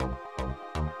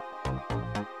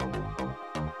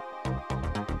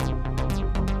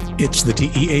It's the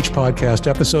TEH Podcast,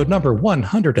 episode number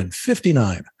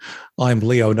 159. I'm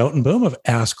Leo Notenboom of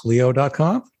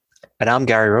AskLeo.com. And I'm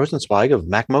Gary Rosenzweig of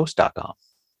MacMost.com.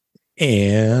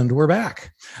 And we're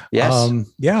back. Yes.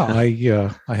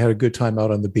 I had a good time out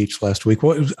on the beach last week.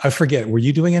 I forget, were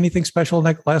you doing anything special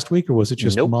last week, or was it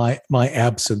just Nope. my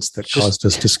absence that caused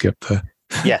us to skip the...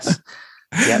 Yes.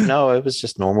 Yeah, no, it was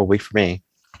just a normal week for me.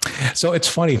 So it's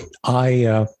funny.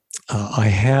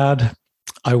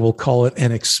 I will call it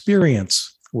an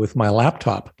experience with my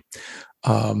laptop.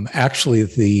 Actually,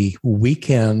 the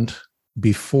weekend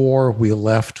before we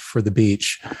left for the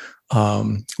beach,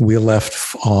 we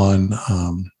left on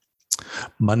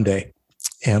Monday.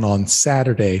 And on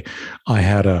Saturday, I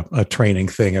had a training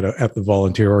thing at the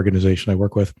volunteer organization I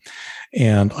work with.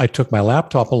 And I took my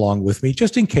laptop along with me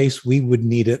just in case we would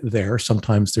need it there.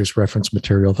 Sometimes there's reference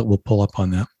material that we'll pull up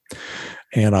on that.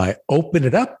 And I opened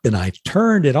it up and I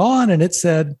turned it on and it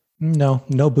said, no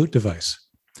boot device,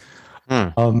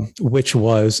 which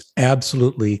was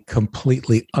absolutely,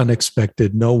 completely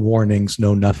unexpected. No warnings,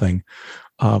 no nothing.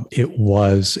 It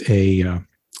was a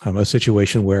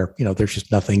situation where, there's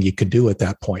just nothing you could do at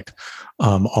that point.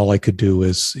 All I could do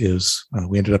is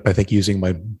we ended up, I think, using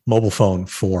my mobile phone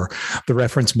for the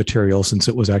reference material since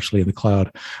it was actually in the cloud.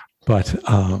 But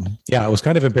it was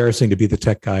kind of embarrassing to be the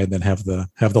tech guy and then have the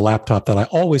laptop that I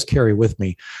always carry with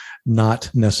me not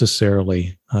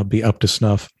necessarily be up to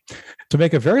snuff. To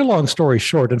make a very long story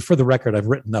short, and for the record, I've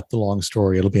written up the long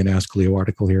story. It'll be an Ask Leo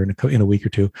article here in a week or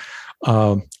two.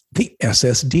 The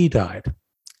SSD died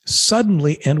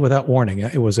suddenly and without warning.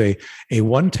 It was a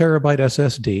 1 terabyte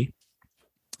SSD.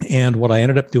 And what I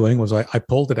ended up doing was I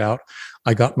pulled it out.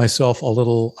 I got myself a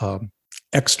little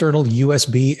external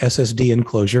USB SSD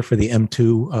enclosure for the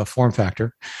M2 form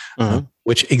factor,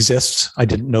 which exists. I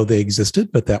didn't know they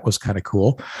existed, but that was kind of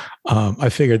cool. I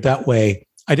figured that way,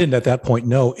 I didn't at that point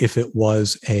know if it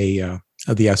was the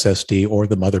SSD or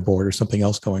the motherboard or something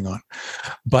else going on.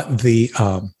 But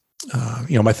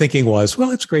my thinking was,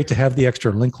 well, it's great to have the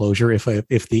external enclosure. If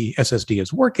the SSD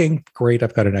is working, great,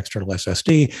 I've got an external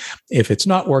SSD. If it's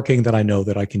not working, then I know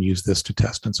that I can use this to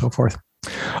test and so forth.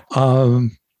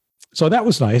 So that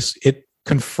was nice. It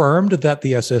confirmed that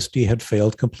the SSD had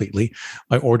failed completely.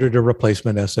 I ordered a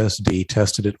replacement SSD,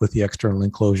 tested it with the external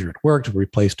enclosure. It worked.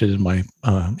 Replaced it in my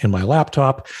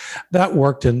laptop. That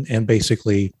worked, and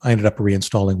basically I ended up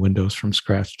reinstalling Windows from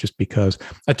scratch just because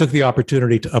I took the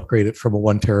opportunity to upgrade it from a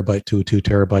 1 terabyte to a 2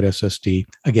 terabyte SSD.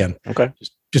 Again,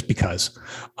 just because.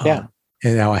 Yeah.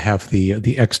 And now I have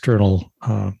the external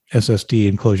SSD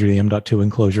enclosure, the M.2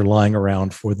 enclosure, lying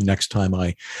around for the next time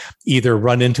I either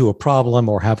run into a problem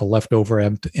or have a leftover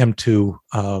M2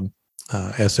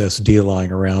 SSD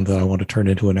lying around that I want to turn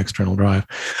into an external drive.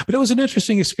 But it was an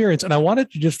interesting experience, and I wanted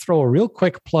to just throw a real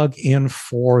quick plug in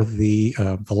for the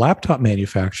laptop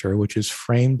manufacturer, which is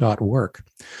Frame.work.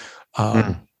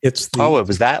 It's it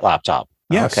was that laptop.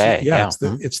 Yes, okay. Yeah.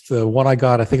 It's the one I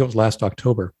got. I think it was last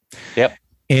October. Yep.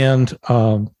 And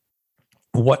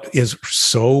what is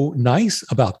so nice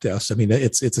about this, I mean,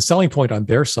 it's a selling point on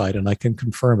their side, and I can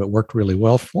confirm it worked really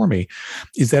well for me,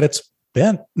 is that it's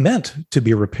meant to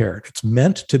be repaired. It's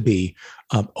meant to be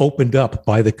opened up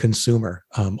by the consumer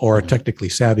or a technically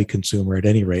savvy consumer at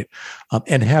any rate,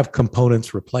 and have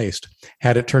components replaced.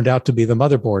 Had it turned out to be the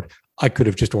motherboard, I could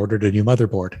have just ordered a new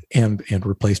motherboard and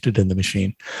replaced it in the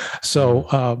machine. So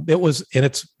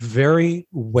it's very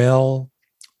well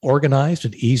organized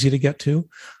and easy to get to.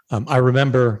 I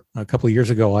remember a couple of years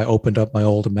ago, I opened up my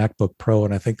old MacBook Pro,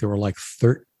 and I think there were like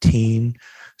 13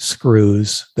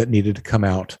 screws that needed to come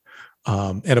out.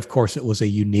 And of course, it was a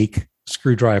unique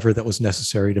screwdriver that was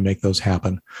necessary to make those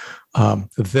happen.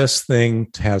 This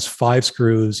thing has 5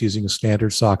 screws using a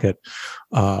standard socket,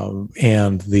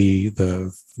 and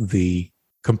the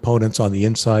components on the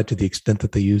inside, to the extent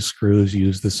that they use screws,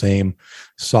 use the same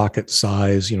socket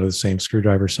size, the same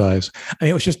screwdriver size. I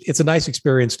mean, it's a nice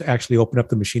experience to actually open up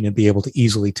the machine and be able to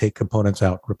easily take components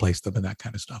out, replace them, and that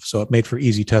kind of stuff. So it made for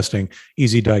easy testing,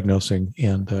 easy diagnosing,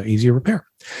 and easy repair.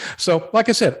 So like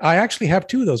I said, I actually have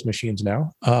 2 of those machines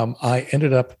now. I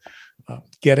ended up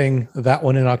getting that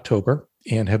one in October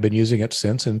and have been using it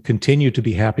since and continue to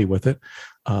be happy with it.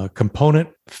 Component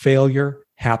failure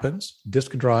happens.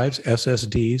 Disk drives,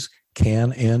 SSDs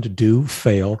can and do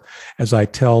fail. As I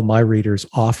tell my readers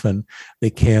often, they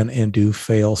can and do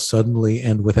fail suddenly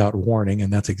and without warning,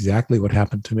 and that's exactly what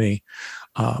happened to me.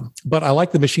 But I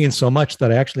like the machine so much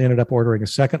that I actually ended up ordering a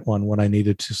second one when I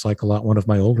needed to cycle out one of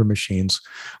my older machines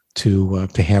to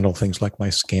handle things like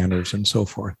my scanners and so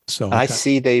forth. So I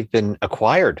see they've been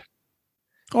acquired.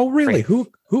 Oh, really? Right.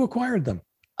 Who acquired them?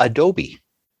 Adobe.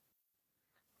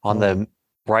 On the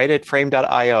right at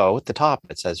frame.io at the top,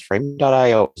 it says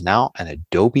frame.io is now an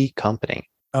Adobe company.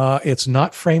 It's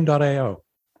not frame.io.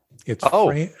 It's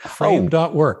Oh,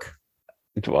 frame.work.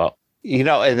 Well,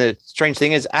 and the strange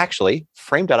thing is actually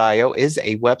frame.io is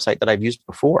a website that I've used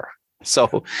before.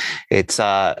 So it's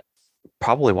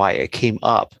probably why it came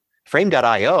up.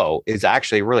 Frame.io is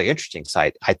actually a really interesting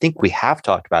site. I think we have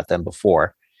talked about them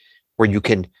before, where you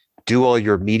can do all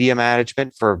your media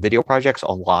management for video projects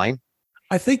online.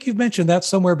 I think you've mentioned that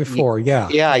somewhere before. Yeah.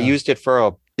 Yeah, I used it for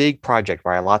a big project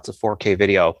where I had lots of 4K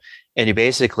video. And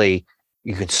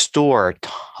you can store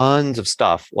tons of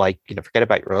stuff, like, forget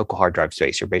about your local hard drive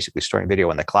space. You're basically storing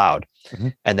video in the cloud. Mm-hmm.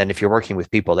 And then if you're working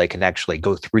with people, they can actually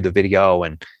go through the video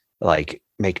and like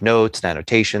make notes and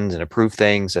annotations and approve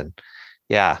things. And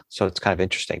yeah, so it's kind of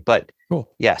interesting. But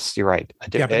cool. Yes, you're right.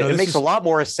 It makes a lot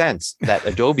more sense that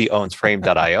Adobe owns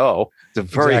frame.io. It's a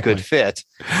very good fit.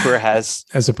 Whereas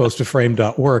as opposed to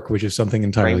frame.work, which is something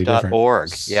entirely different.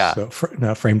 Frame.org. Yeah. So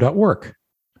now frame.work.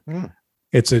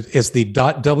 It's the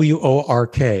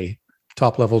 .work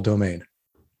top level domain.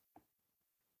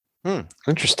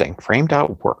 Interesting.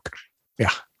 Frame.work.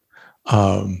 Yeah.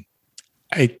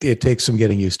 It takes some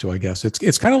getting used to, I guess.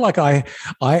 It's kind of like I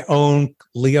own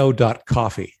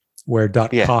leo.coffee, where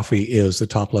 .coffee is the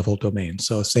top level domain.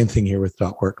 So same thing here with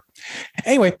 .work.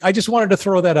 Anyway, I just wanted to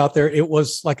throw that out there. It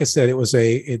was, like I said,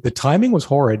 the timing was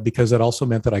horrid because it also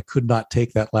meant that I could not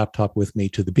take that laptop with me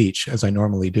to the beach as I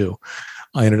normally do.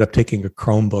 I ended up taking a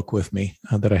Chromebook with me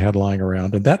that I had lying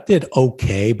around, and that did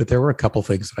okay, but there were a couple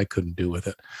things that I couldn't do with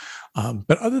it.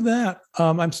 But other than that,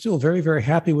 I'm still very, very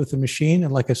happy with the machine.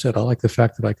 And like I said, I like the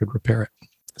fact that I could repair it.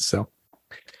 So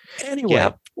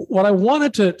anyway, what I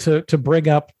wanted to bring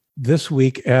up this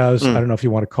week as, I don't know if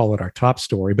you want to call it our top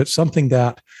story, but something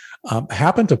that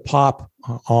happened to pop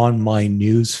on my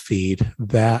news feed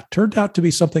that turned out to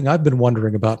be something I've been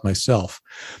wondering about myself.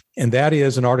 And that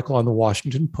is an article on the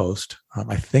Washington Post.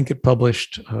 I think it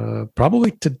published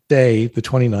probably today, the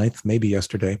 29th, maybe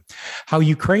yesterday, how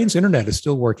Ukraine's internet is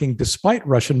still working despite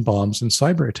Russian bombs and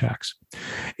cyber attacks.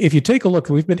 If you take a look,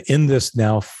 we've been in this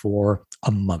now for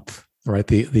a month, right?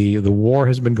 The war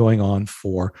has been going on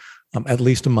for at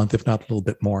least a month, if not a little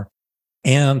bit more.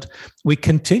 And we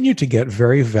continue to get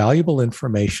very valuable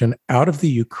information out of the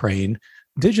Ukraine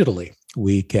digitally.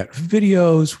 We get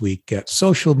videos, we get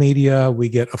social media, we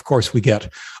get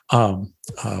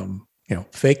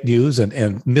fake news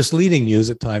and misleading news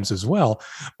at times as well.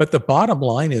 But the bottom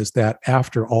line is that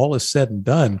after all is said and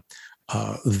done,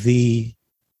 the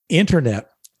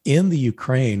internet in the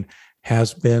Ukraine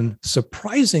has been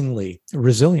surprisingly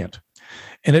resilient.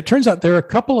 And it turns out there are a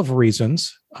couple of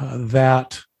reasons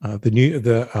that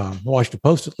the Washington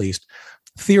Post, at least,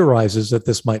 theorizes that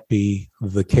this might be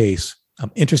the case.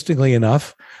 Interestingly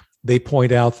enough, they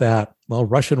point out that, well,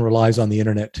 Russia relies on the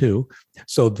internet too.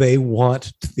 So they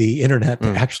want the internet to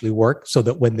actually work so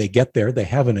that when they get there, they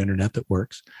have an internet that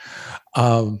works.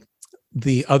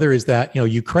 The other is that,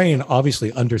 Ukraine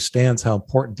obviously understands how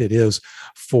important it is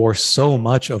for so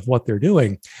much of what they're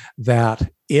doing that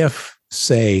if,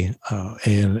 say,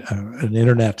 an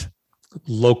internet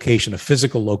location, a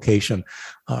physical location,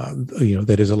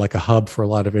 that is like a hub for a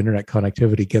lot of internet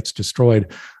connectivity gets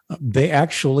destroyed,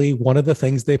 one of the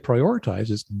things they prioritize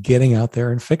is getting out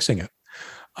there and fixing it.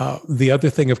 The other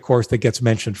thing, of course, that gets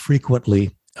mentioned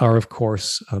frequently are, of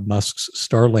course, Musk's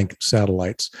Starlink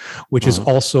satellites, which is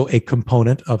also a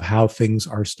component of how things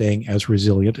are staying as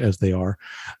resilient as they are.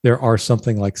 There are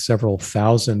something like several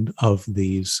thousand of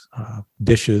these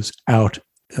dishes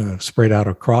spread out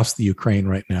across the Ukraine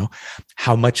right now.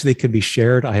 How much they can be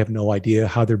shared, I have no idea.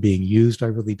 How they're being used, I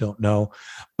really don't know.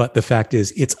 But the fact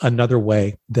is, it's another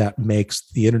way that makes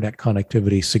the internet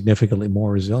connectivity significantly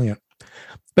more resilient.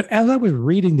 But as I was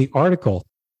reading the article,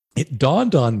 it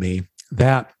dawned on me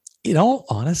that, in all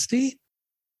honesty,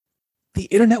 the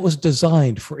internet was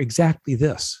designed for exactly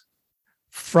this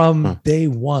from day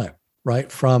one, right?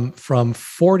 From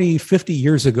 40, 50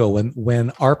 years ago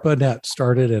when ARPANET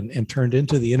started and turned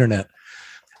into the internet,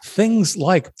 things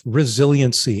like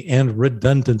resiliency and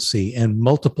redundancy and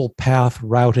multiple path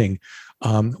routing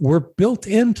were built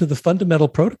into the fundamental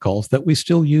protocols that we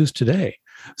still use today.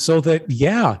 So that,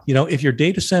 if your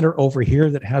data center over here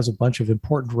that has a bunch of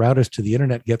important routers to the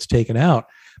internet gets taken out,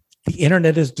 the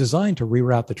internet is designed to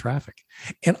reroute the traffic.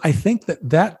 And I think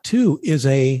that too is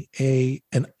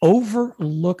an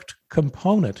overlooked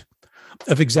component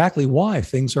of exactly why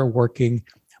things are working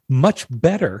much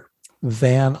better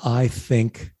than I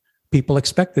think people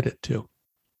expected it to.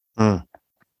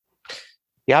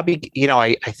 Yeah,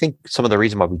 I think some of the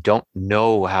reason why we don't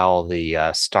know how the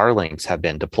Starlinks have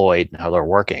been deployed and how they're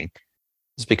working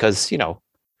is because,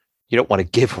 you don't want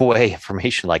to give away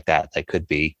information like that could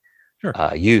be Sure.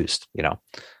 used. Matter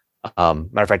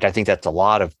of fact, I think that's a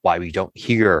lot of why we don't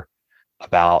hear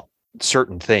about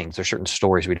certain things or certain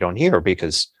stories we don't hear,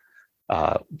 because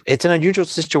it's an unusual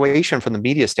situation from the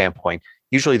media standpoint.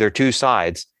 Usually there are two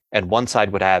sides, and one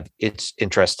side would have its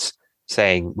interests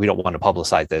saying we don't want to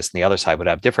publicize this, and the other side would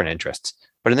have different interests.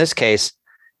 But in this case,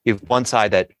 you have one side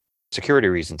that security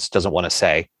reasons doesn't want to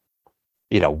say,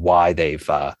 why they've,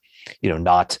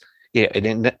 not,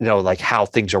 like how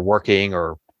things are working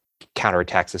or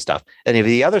counterattacks and stuff. And if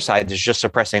the other side is just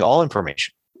suppressing all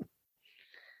information.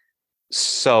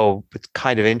 So it's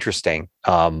kind of interesting.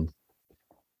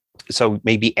 So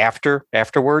maybe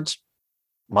afterwards,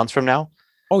 months from now,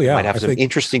 Oh yeah, might have some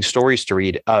interesting stories to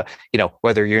read.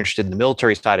 Whether you're interested in the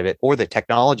military side of it or the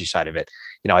technology side of it.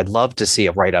 I'd love to see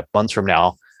a write-up months from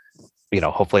now.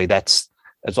 Hopefully that's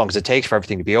as long as it takes for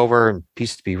everything to be over and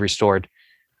peace to be restored.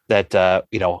 That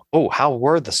how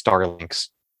were the Starlinks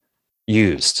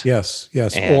used? Yes.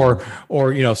 And,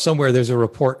 or somewhere there's a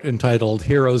report entitled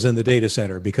 "Heroes in the Data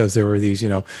Center," because there were these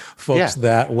folks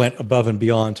that went above and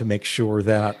beyond to make sure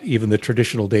that even the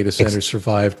traditional data centers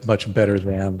survived much better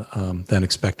than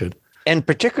expected. And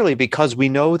particularly because we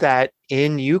know that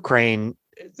in Ukraine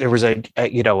there was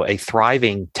a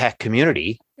thriving tech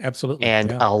community. Absolutely.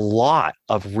 And a lot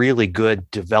of really good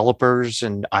developers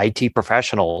and IT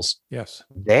professionals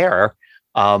there.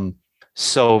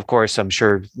 So, of course, I'm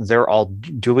sure they're all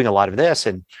doing a lot of this.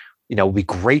 And, it'd be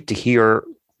great to hear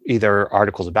either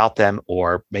articles about them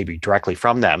or maybe directly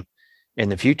from them in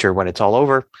the future when it's all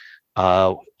over.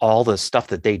 All the stuff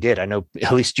that they did. I know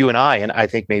at least you and I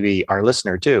think maybe our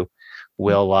listener too,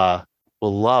 will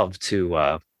love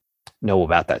to know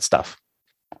about that stuff.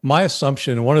 My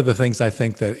assumption, one of the things I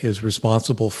think that is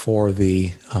responsible for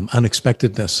the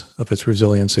unexpectedness of its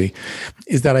resiliency,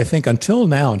 is that I think until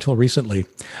recently,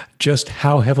 just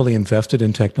how heavily invested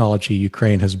in technology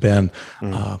Ukraine has been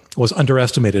was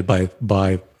underestimated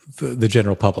by the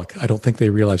general public. I don't think they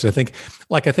realize. I think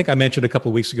I mentioned a couple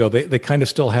of weeks ago, they kind of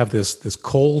still have this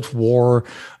Cold War,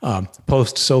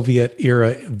 post-Soviet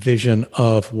era vision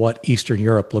of what Eastern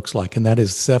Europe looks like, and that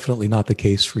is definitely not the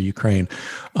case for Ukraine.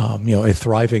 A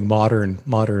thriving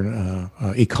modern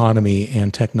economy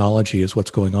and technology is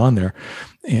what's going on there.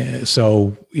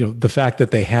 So the fact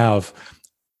that they have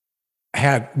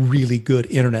had really good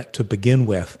internet to begin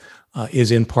with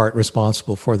is in part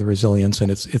responsible for the resilience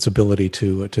and its ability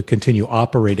to continue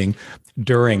operating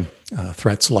during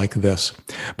threats like this.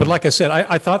 But like I said,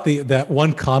 I thought that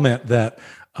one comment that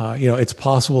it's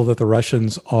possible that the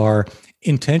Russians are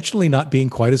intentionally not being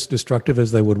quite as destructive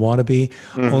as they would want to be,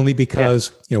 only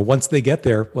because once they get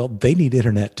there, well, they need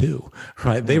internet too,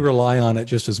 right? They rely on it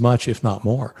just as much, if not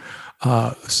more.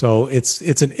 So it's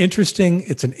an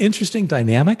interesting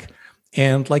dynamic.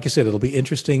 And like you said, it'll be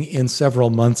interesting in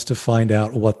several months to find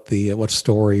out what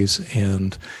stories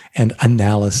and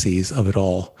analyses of it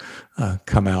all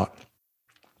come out.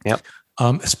 Yep.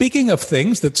 Speaking of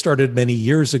things that started many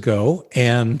years ago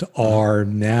and are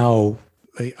now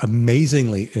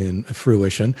amazingly in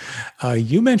fruition,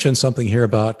 you mentioned something here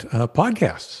about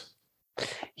podcasts.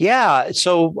 Yeah.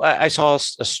 So I saw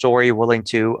a story Willing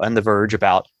to on The Verge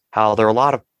about how there are a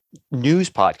lot of news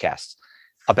podcasts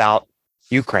about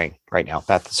Ukraine right now,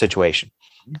 about the situation.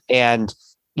 And,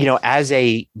 as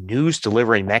a news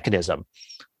delivery mechanism,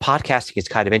 podcasting is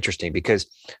kind of interesting because,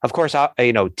 of course,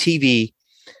 TV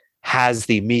has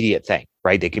the immediate thing,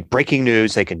 right? They can breaking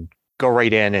news, they can go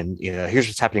right in and, here's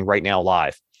what's happening right now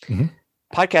live. Mm-hmm.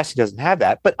 Podcasting doesn't have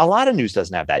that, but a lot of news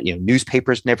doesn't have that.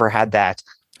 Newspapers never had that.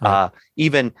 Right.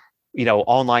 Even,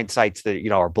 online sites that,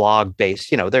 are blog based,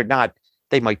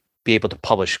 they might be able to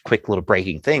publish quick little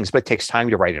breaking things, but it takes time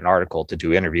to write an article, to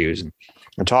do interviews and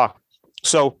talk.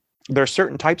 So there are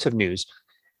certain types of news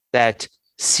that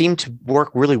seem to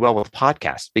work really well with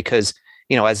podcasts because,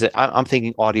 I'm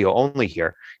thinking audio only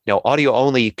here, audio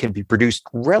only can be produced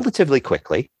relatively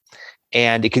quickly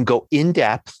and it can go in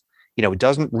depth. It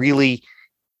doesn't really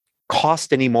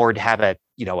cost any more to have a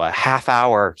half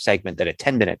hour segment than a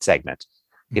 10-minute segment,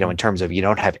 in terms of, you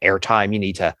don't have airtime, you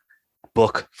need to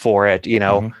book for it,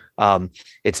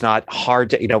 it's not hard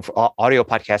to, for audio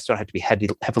podcasts don't have to be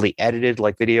heavily edited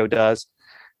like video does.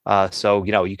 So,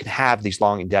 you can have these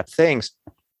long in-depth things.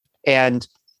 And,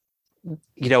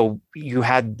 you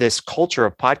had this culture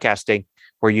of podcasting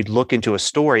where you'd look into a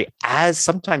story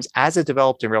sometimes as it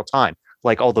developed in real time,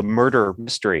 like all the murder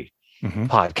mystery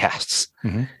podcasts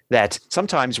that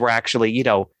sometimes were actually,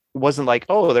 it wasn't like,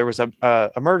 oh, there was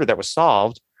a murder that was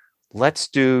solved. Let's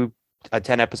do a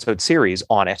 10-episode series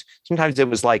on it. Sometimes it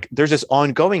was like, there's this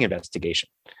ongoing investigation.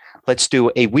 Let's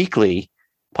do a weekly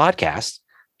podcast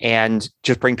and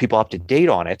just bring people up to date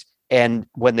on it. And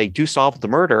when they do solve the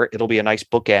murder, it'll be a nice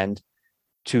bookend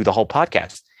to the whole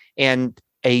podcast. And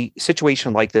a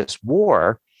situation like this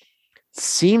war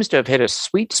seems to have hit a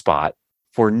sweet spot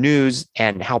for news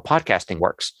and how podcasting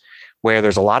works, where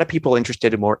there's a lot of people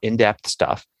interested in more in-depth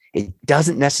stuff. It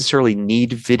doesn't necessarily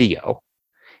need video.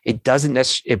 It doesn't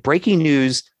necessarily, breaking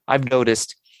news, I've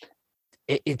noticed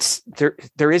it's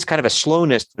there is kind of a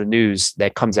slowness to the news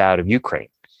that comes out of Ukraine.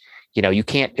 You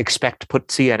can't expect to put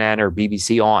CNN or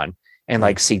BBC on and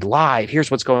like see live,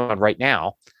 here's what's going on right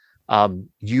now.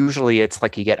 Usually it's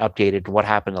like you get updated what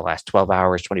happened in the last 12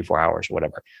 hours, 24 hours,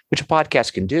 whatever, which a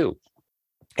podcast can do.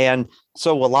 And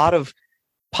so a lot of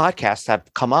podcasts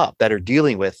have come up that are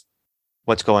dealing with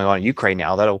what's going on in Ukraine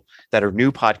now that are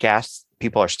new podcasts.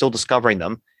 People are still discovering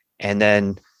them. And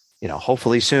then,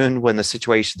 hopefully soon when the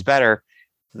situation's better,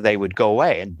 they would go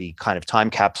away and be kind of time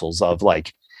capsules of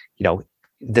like,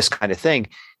 this kind of thing.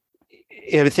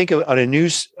 If you think of on a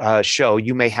news show,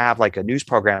 you may have like a news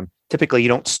program. Typically, you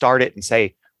don't start it and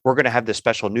say, we're going to have this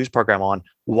special news program on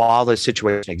while this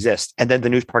situation exists. And then the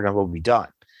news program will be done.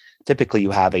 Typically, you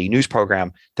have a news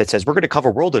program that says, we're going to cover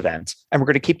world events and we're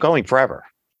going to keep going forever.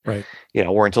 Right.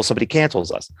 Or until somebody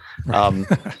cancels us. Right.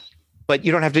 But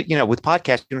you don't have to, with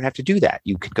podcasts, you don't have to do that.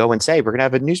 You could go and say, we're going to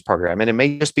have a news program and it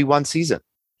may just be one season.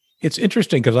 It's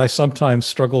interesting because I sometimes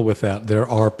struggle with that. There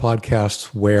are podcasts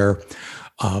where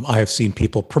I have seen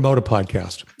people promote a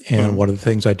podcast. And one of the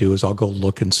things I do is I'll go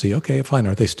look and see, okay, fine,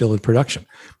 are they still in production?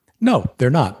 No, they're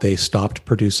not. They stopped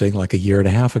producing like a year and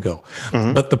a half ago.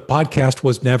 But the podcast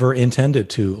was never intended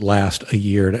to last a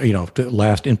year, to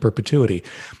last in perpetuity.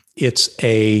 It's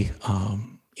in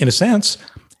a sense,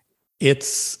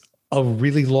 it's a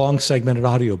really long segmented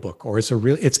audiobook, or it's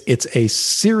a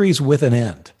series with an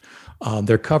end.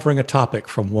 They're covering a topic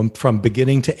from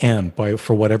beginning to end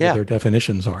for whatever their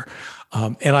definitions are.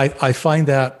 And I find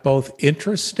that both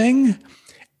interesting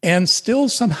and still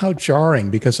somehow jarring,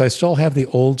 because I still have the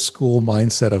old school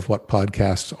mindset of what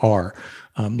podcasts are,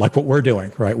 like what we're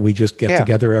doing, right? We just get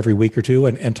together every week or two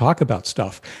and talk about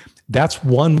stuff. That's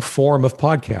one form of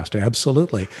podcast,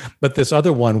 absolutely. But this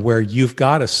other one where you've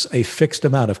got a fixed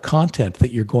amount of content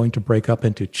that you're going to break up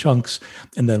into chunks,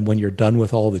 and then when you're done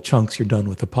with all the chunks, you're done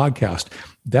with the podcast.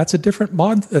 That's a different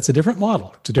model. It's a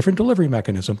different delivery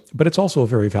mechanism, but it's also a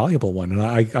very valuable one. And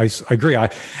I agree.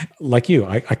 Like you,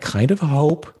 I kind of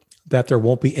hope that there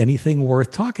won't be anything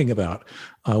worth talking about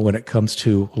when it comes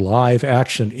to live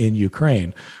action in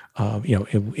Ukraine.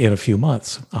 In a few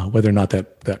months, whether or not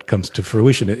that comes to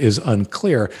fruition is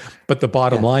unclear. But the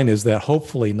bottom line is that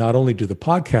hopefully not only do the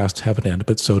podcasts have an end,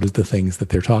 but so do the things that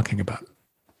they're talking about.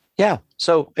 Yeah.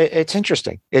 So it's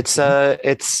interesting. It's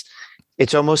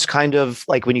almost kind of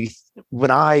like when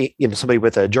I, somebody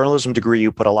with a journalism degree,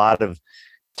 you put a lot of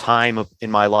time in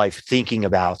my life thinking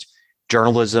about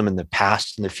journalism in the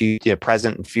past and the future,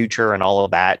 present and future, and all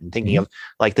of that, and thinking of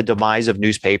like the demise of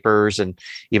newspapers and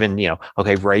even,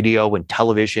 radio and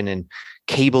television and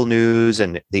cable news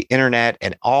and the internet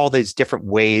and all these different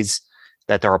ways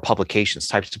that there are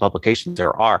types of publications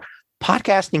there are.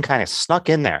 Podcasting kind of snuck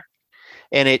in there.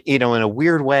 And it, in a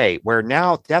weird way, where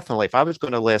now definitely, if I was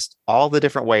going to list all the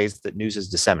different ways that news is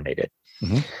disseminated,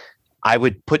 I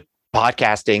would put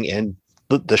podcasting in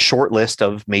the short list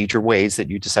of major ways that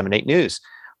you disseminate news.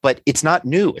 But it's not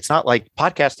new. It's not like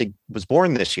podcasting was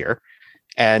born this year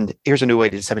and here's a new way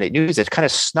to disseminate news. It's kind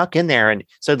of snuck in there, and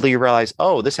suddenly you realize,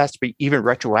 oh, this has to be even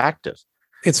retroactive.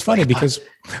 It's funny because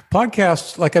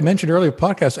podcasts, like I mentioned earlier,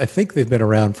 podcasts, I think they've been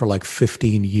around for like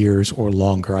 15 years or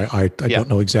longer. I don't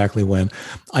know exactly when.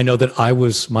 I know that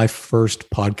my first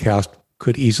podcast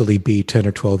could easily be 10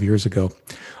 or 12 years ago.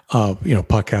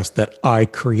 Podcast that I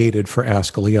created for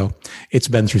Ask Leo. It's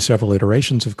been through several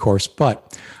iterations, of course,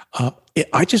 but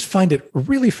I just find it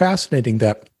really fascinating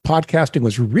that podcasting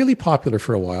was really popular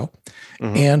for a while,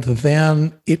 and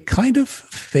then it kind of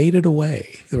faded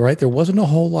away, right? There wasn't a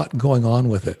whole lot going on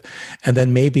with it. And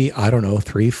then maybe,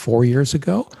 3-4 years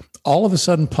ago, all of a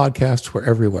sudden podcasts were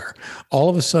everywhere. All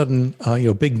of a sudden,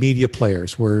 big media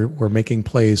players were making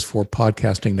plays for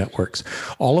podcasting networks.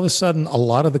 All of a sudden, a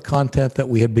lot of the content that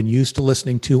we had been used to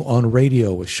listening to on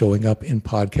radio was showing up in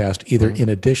podcast, either in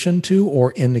addition to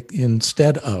or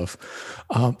instead of.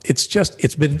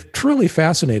 It's been truly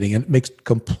fascinating, and it makes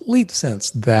complete sense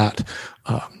that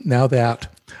now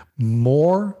that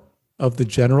more of the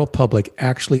general public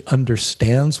actually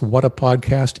understands what a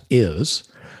podcast is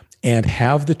and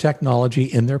have the technology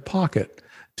in their pocket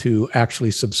to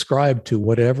actually subscribe to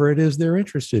whatever it is they're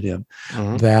interested in,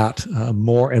 that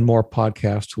more and more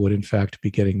podcasts would in fact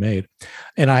be getting made.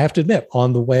 And I have to admit,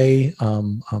 on the way,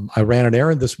 I ran an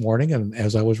errand this morning, and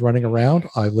as I was running around,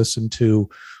 I listened to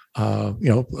a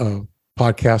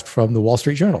podcast from the Wall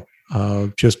Street Journal.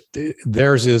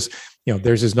 Theirs is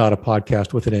not a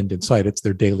podcast with an end in sight. It's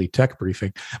their daily tech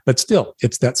briefing, but still,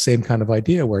 it's that same kind of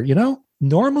idea where,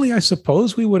 normally I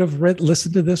suppose we would have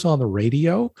listened to this on the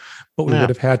radio, but we would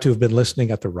have had to have been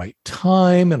listening at the right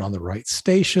time and on the right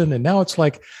station. And now it's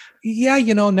like,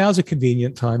 now's a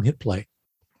convenient time, hit play.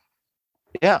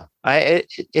 Yeah, it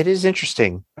is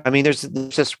interesting. I mean, there's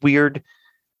this weird,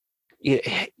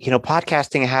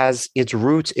 podcasting has its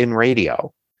roots in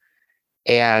radio,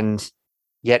 and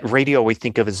yet radio we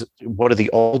think of as one of the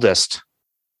oldest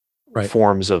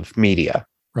forms of media.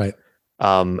 Right.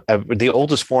 The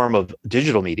oldest form of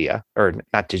digital media, or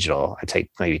not digital, I'd say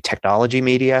maybe technology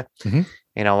media.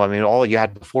 All you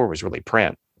had before was really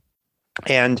print.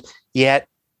 And yet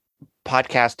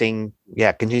podcasting,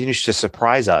 continues to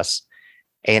surprise us.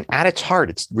 And at its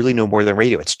heart, it's really no more than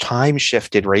radio. It's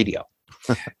time-shifted radio.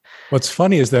 What's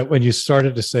funny is that when you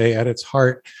started to say at its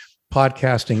heart,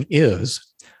 podcasting is,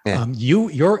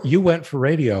 you went for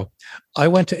radio. I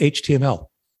went to HTML.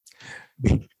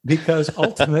 Because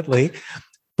ultimately,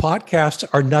 podcasts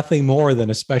are nothing more than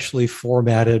a specially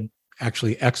formatted,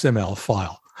 actually XML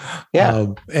file.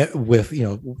 With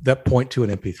that point to an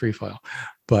MP3 file.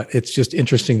 But it's just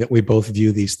interesting that we both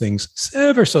view these things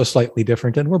ever so slightly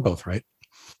different, and we're both right.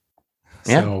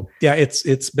 So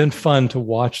it's been fun to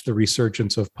watch the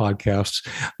resurgence of podcasts.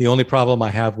 The only problem I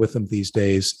have with them these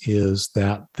days is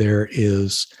that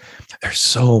there's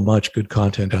so much good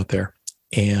content out there.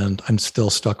 And I'm still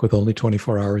stuck with only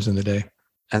 24 hours in the day.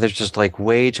 And there's just like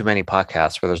way too many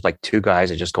podcasts where there's like two guys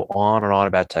that just go on and on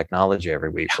about technology every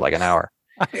week for like an hour.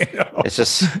 I know. It's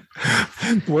just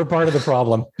we're part of the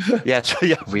problem. We are.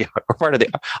 We're part of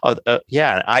the.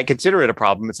 I consider it a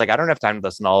problem. It's like I don't have time to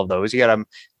listen to all of those. Yet I'm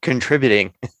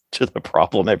contributing to the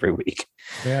problem every week.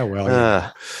 Yeah.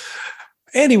 Well.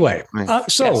 Anyway,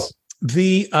 yes.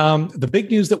 The big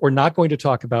news that we're not going to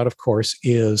talk about, of course,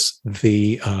 is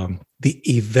the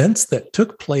events that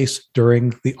took place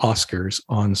during the Oscars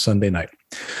on Sunday night.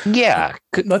 Yeah,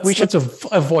 let's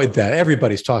avoid that.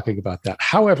 Everybody's talking about that.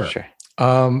 However,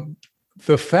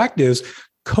 the fact is,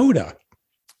 Coda,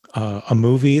 a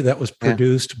movie that was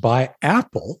produced by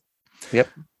Apple,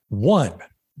 won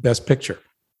Best Picture.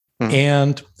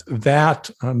 And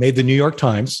that made the New York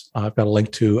Times. I've got a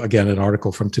link to, again, an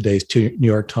article from today's New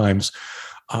York Times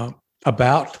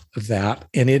about that.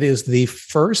 And it is the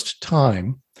first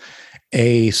time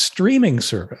a streaming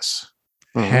service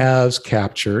has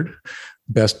captured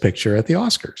Best Picture at the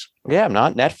Oscars. Yeah,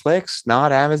 not Netflix,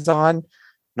 not Amazon,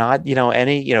 not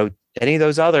any of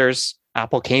those others.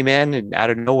 Apple came in and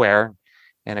out of nowhere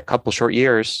in a couple short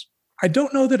years. I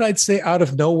don't know that I'd say out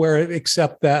of nowhere,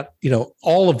 except that,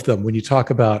 all of them, when you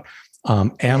talk about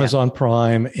Amazon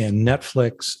Prime and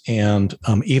Netflix and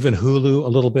even Hulu a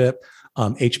little bit,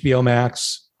 HBO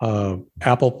Max,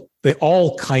 Apple, they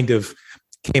all kind of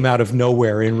came out of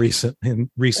nowhere in recent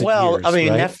years. Well, I mean,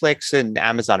 right? Netflix and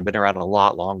Amazon have been around a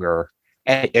lot longer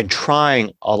and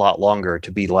trying a lot longer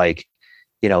to be like,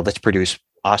 let's produce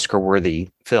Oscar-worthy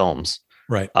films.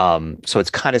 Right. So it's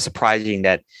kind of surprising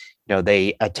that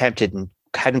they attempted and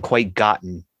hadn't quite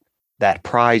gotten that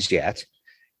prize yet.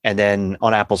 And then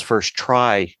on Apple's first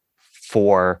try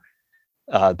for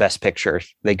Best Picture,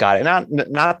 they got it.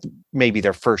 Not maybe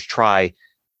their first try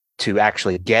to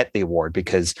actually get the award,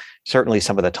 because certainly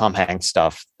some of the Tom Hanks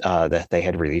stuff that they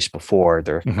had released before,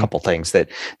 there are a couple things that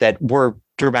were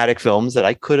dramatic films that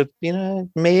I could have,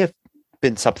 may have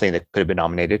been something that could have been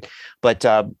nominated. But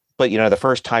the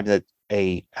first time that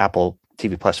a Apple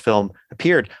TV Plus film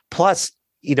appeared. Plus,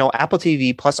 Apple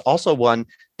TV Plus also won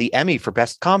the Emmy for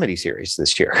Best Comedy Series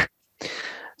this year.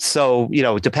 So,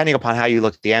 depending upon how you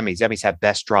look at the Emmys have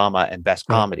Best Drama and Best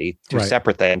Comedy, two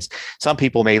separate things. Some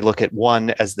people may look at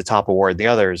one as the top award, the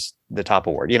other's the top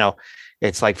award.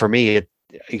 It's like for me,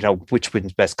 which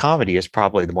wins Best Comedy is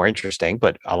probably the more interesting,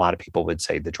 but a lot of people would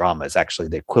say the drama is actually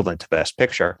the equivalent to Best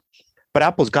Picture. But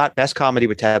Apple's got Best Comedy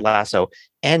with Ted Lasso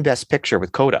and Best Picture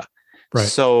with Coda. Right.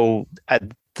 So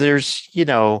there's,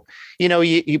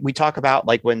 we talk about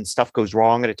like when stuff goes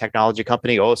wrong at a technology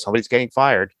company, somebody's getting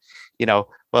fired,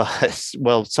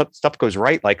 well, some stuff goes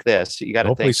right like this. You got to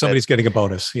hopefully think somebody's getting a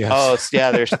bonus. Yes. Oh,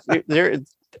 yeah.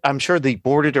 I'm sure the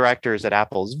board of directors at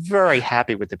Apple is very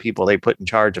happy with the people they put in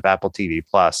charge of Apple TV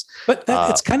Plus. But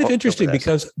it's kind of interesting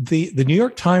because the New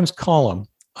York Times column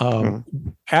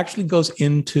actually goes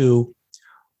into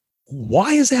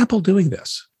why is Apple doing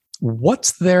this?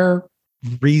 What's their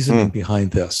reasoning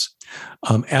behind this?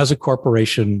 As a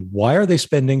corporation, why are they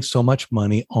spending so much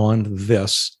money on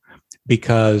this?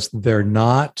 Because they're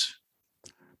not,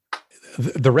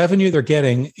 the revenue they're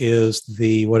getting is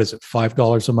the, what is it,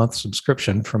 $5 a month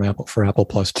subscription from Apple for Apple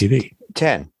Plus TV.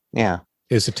 10. Yeah.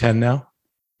 Is it 10 now?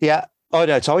 Yeah. Oh,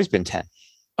 no, it's always been 10.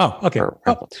 Oh, okay. For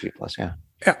Apple TV Plus. Yeah.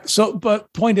 Yeah. So,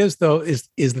 but point is though, is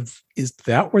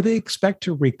that where they expect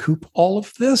to recoup all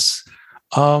of this?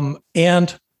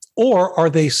 Or are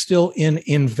they still in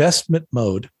investment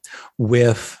mode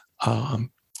with a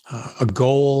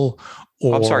goal?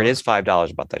 Or I'm sorry, it is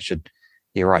 $5 a month.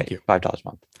 You're right. $5 a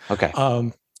month. Okay.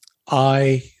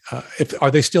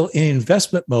 Are they still in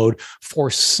investment mode for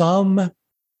some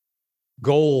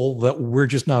goal that we're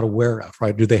just not aware of,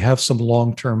 right? Do they have some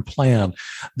long-term plan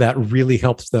that really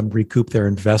helps them recoup their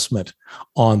investment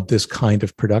on this kind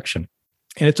of production?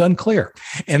 And it's unclear.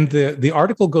 And the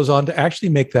article goes on to actually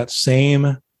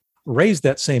raise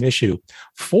that same issue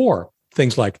for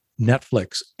things like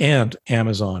Netflix and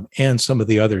Amazon and some of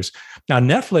the others. Now,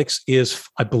 Netflix is,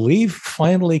 I believe,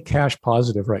 finally cash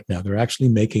positive right now. They're actually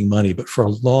making money, but for a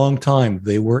long time,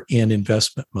 they were in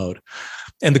investment mode.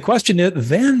 And the question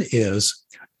then is,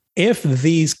 if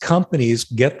these companies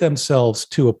get themselves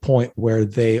to a point where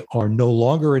they are no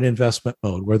longer in investment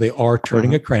mode, where they are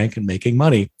turning a crank and making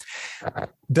money,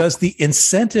 does the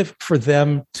incentive for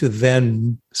them to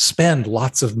then spend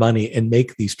lots of money and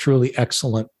make these truly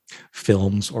excellent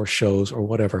films or shows or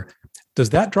whatever, does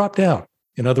that drop down?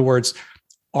 In other words,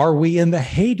 are we in the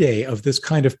heyday of this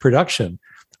kind of production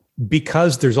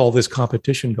because there's all this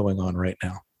competition going on right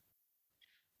now?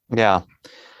 Yeah.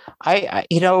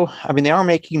 They are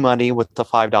making money with the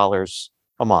 $5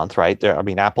 a month, right?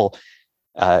 Apple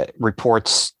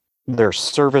reports their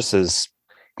services,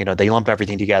 they lump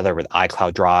everything together with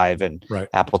iCloud Drive and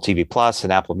Apple TV Plus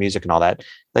and Apple Music and all that.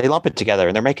 They lump it together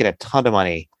and they're making a ton of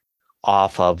money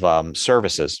off of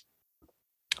services.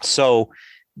 So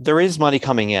there is money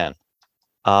coming in.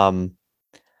 I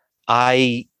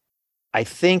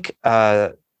think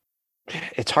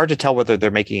it's hard to tell whether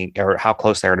they're making or how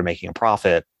close they are to making a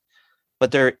profit.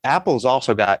 But Apple's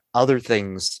also got other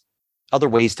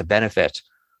ways to benefit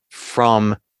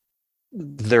from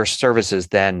their services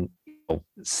than,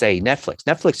 say, Netflix.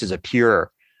 Netflix is a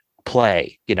pure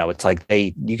play. It's like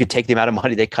you could take the amount of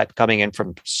money they cut coming in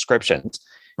from subscriptions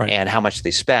and how much they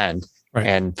spend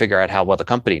and figure out how well the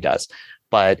company does.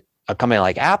 But a company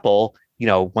like Apple,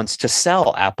 wants to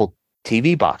sell Apple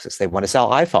TV boxes. They want to sell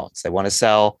iPhones. They want to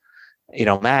sell,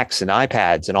 Macs and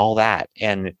iPads and all that.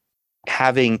 And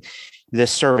having this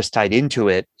service tied into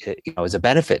it, is a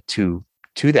benefit to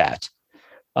that.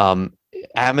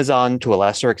 Amazon, to a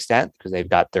lesser extent, because they've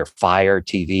got their Fire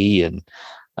TV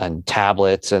and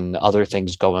tablets and other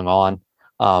things going on.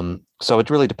 So it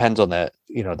really depends on the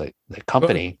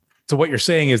company. So what you're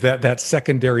saying is that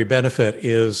secondary benefit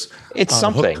is it's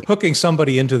something hooking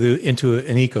somebody into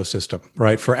an ecosystem,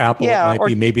 right? For Apple, it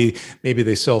might be maybe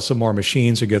they sell some more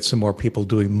machines or get some more people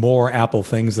doing more Apple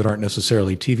things that aren't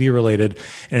necessarily TV related.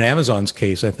 In Amazon's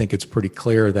case, I think it's pretty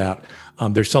clear that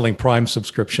they're selling Prime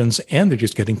subscriptions and they're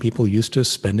just getting people used to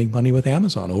spending money with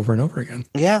Amazon over and over again.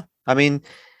 Yeah,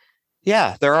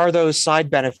 there are those side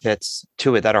benefits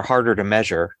to it that are harder to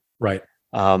measure, right?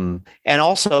 And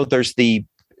also there's the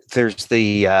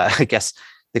I guess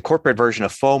the corporate version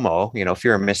of FOMO,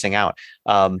 fear of missing out.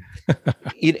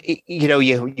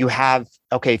 You have,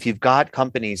 if you've got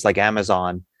companies like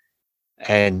Amazon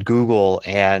and Google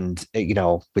and,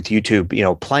 with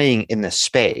YouTube, playing in this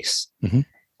space,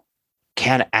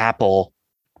 can Apple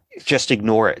just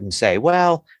ignore it and say,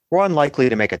 well, we're unlikely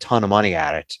to make a ton of money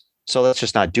at it, so let's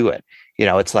just not do it.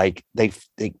 It's like they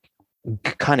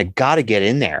kind of got to get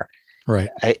in there. Right.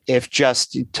 If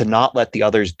just to not let the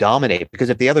others dominate, because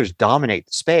if the others dominate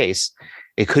the space,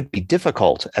 it could be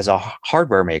difficult as a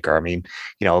hardware maker.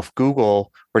 If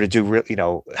Google were to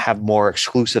do, have more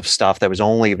exclusive stuff that was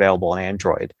only available on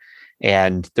Android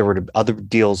and there were other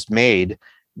deals made,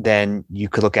 then you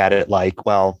could look at it like,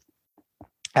 well,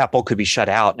 Apple could be shut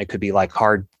out and it could be like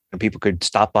hard. People could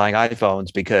stop buying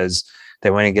iPhones because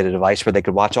they went and get a device where they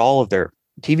could watch all of their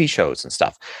TV shows and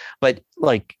stuff. But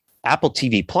like, Apple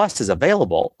TV Plus is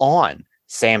available on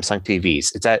Samsung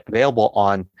TVs. It's available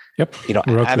on,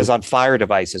 Amazon Fire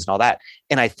devices and all that.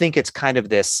 And I think it's kind of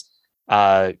this,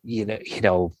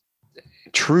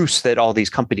 truce that all these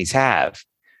companies have,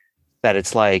 that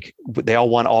it's like they all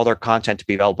want all their content to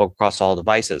be available across all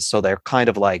devices. So they're kind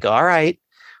of like, all right,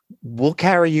 we'll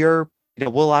carry we'll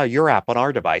allow your app on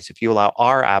our device if you allow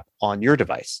our app on your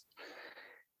device.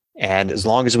 And as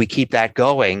long as we keep that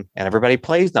going and everybody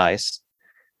plays nice,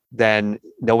 then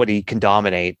nobody can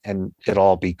dominate and it'll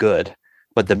all be good.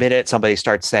 But the minute somebody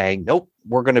starts saying, nope,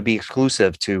 we're going to be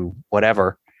exclusive to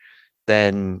whatever,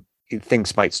 then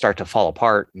things might start to fall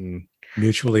apart and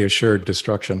mutually assured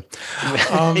destruction.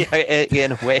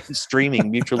 In a way,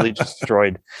 streaming mutually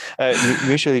destroyed,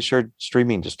 mutually assured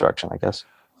streaming destruction, I guess.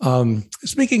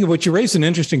 Speaking of which, you raised an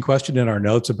interesting question in our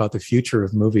notes about the future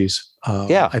of movies.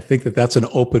 I think that's an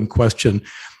open question.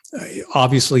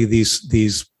 Obviously,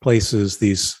 these places,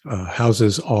 these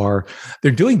houses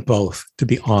they're doing both, to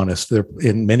be honest. They're,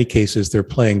 in many cases, they're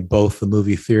playing both the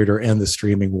movie theater and the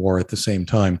streaming war at the same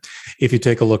time. If you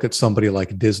take a look at somebody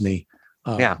like Disney,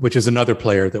 which is another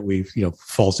player that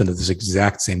falls into this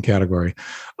exact same category.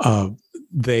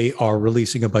 They are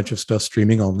releasing a bunch of stuff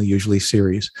streaming only, usually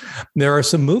series. There are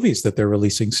some movies that they're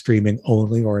releasing streaming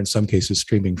only, or in some cases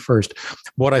streaming first.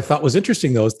 What I thought was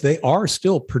interesting, though, is they are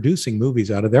still producing movies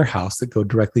out of their house that go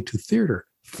directly to theater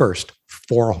first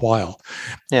for a while.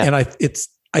 Yeah. And I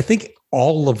think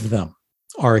all of them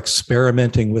are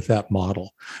experimenting with that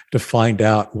model to find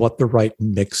out what the right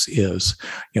mix is.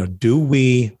 Do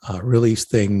we release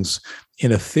things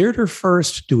in a theater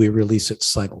first? Do we release it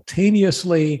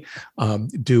simultaneously?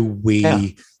 Do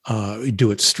we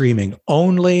do it streaming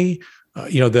only?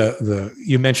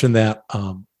 You mentioned that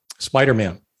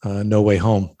Spider-Man, No Way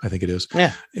Home, I think it is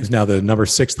now the number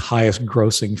 6th highest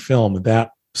grossing film.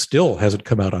 That still hasn't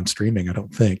come out on streaming, I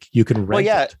don't think. You can rent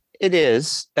it. It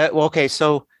is.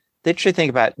 So the interesting thing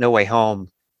about No Way Home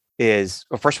is,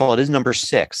 well, first of all, it is number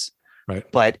 6. Right.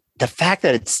 But the fact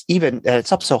that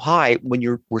it's up so high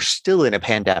when we're still in a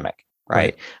pandemic,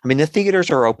 right? I mean, the theaters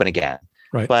are open again,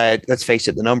 right? But let's face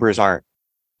it, the numbers aren't,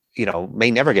 may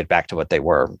never get back to what they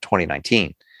were in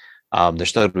 2019. There's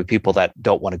still going to be people that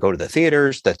don't want to go to the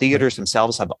theaters. The theaters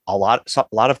themselves have a lot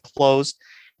of closed,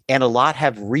 and a lot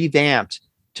have revamped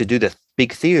to do the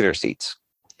big theater seats,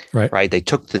 right? They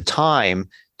took the time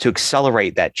to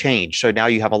accelerate that change. So now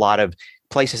you have a lot of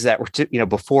places that were,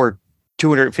 before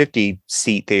 250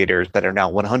 seat theaters that are now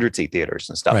 100 seat theaters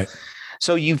and stuff. Right.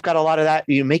 So you've got a lot of that,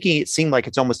 making it seem like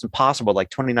it's almost impossible. Like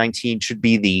 2019 should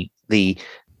be the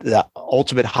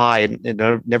ultimate high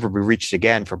and never be reached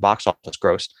again for box office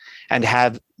gross. And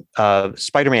have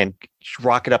Spider-Man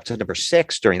rocket up to number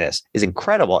 6 during this is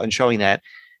incredible, and showing that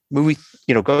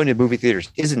going to movie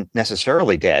theaters isn't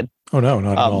necessarily dead. Oh no,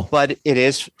 not at all. But it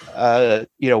is, so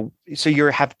you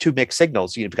have two mixed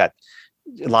signals. You've got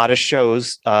a lot of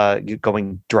shows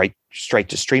going straight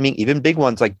to streaming, even big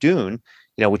ones like Dune,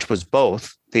 which was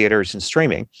both theaters and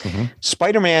streaming. Mm-hmm.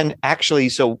 Spider-Man, actually,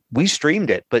 so we streamed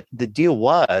it, but the deal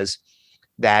was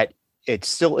that it's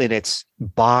still in its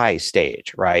buy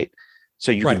stage, right?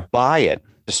 So you can buy it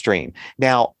to stream.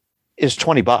 Now, it's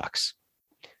 $20.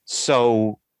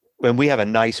 So when we have a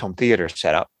nice home theater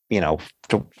set up,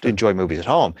 to enjoy movies at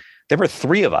home, there were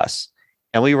 3 of us,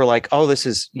 and we were like, oh,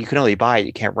 you can only buy it,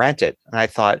 you can't rent it. And I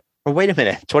thought, well, wait a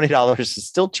minute, $20 is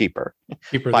still cheaper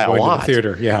by a lot, to the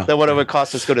theater, than what it would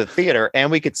cost us to go to the theater. And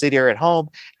we could sit here at home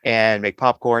and make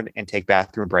popcorn and take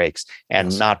bathroom breaks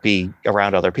and not be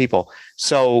around other people.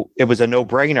 So it was a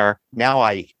no-brainer. Now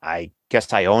I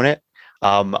guess I own it.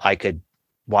 I could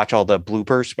watch all the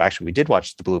bloopers. Actually, we did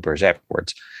watch the bloopers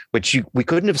afterwards, which we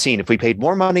couldn't have seen if we paid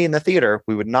more money in the theater.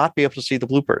 We would not be able to see the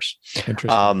bloopers.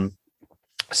 Interesting.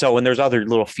 So when there's other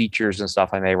little features and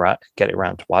stuff, I may get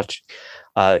around to watch,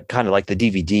 kind of like the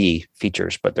DVD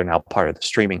features, but they're now part of the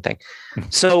streaming thing.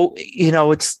 So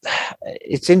it's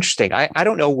interesting. I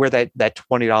don't know where that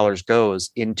 $20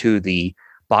 goes into the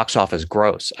box office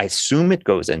gross. I assume it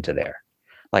goes into there.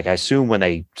 Like, I assume when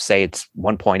they say it's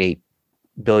 $1.8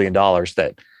 billion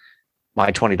that my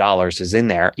 $20 is in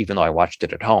there, even though I watched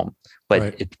it at home.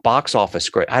 But it's box office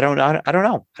great. I don't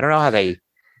know how they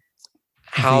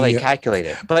calculate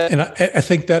it. But I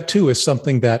think that too is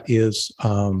something that is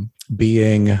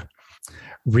being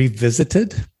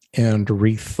revisited and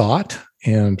rethought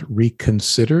and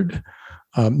reconsidered,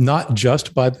 not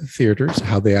just by the theaters,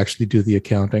 how they actually do the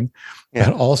accounting,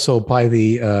 but also by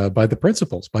the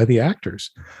principals, by the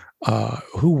actors.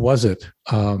 Who was it?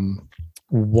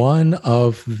 One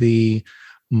of the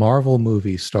Marvel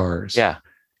movie stars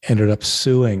ended up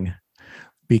suing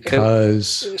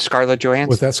because Scarlett Johansson.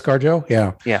 Was that ScarJo?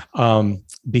 Yeah. Yeah.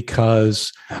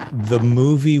 Because the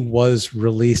movie was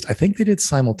released, I think they did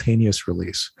simultaneous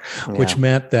release, which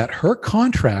meant that her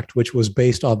contract, which was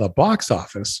based on the box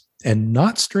office and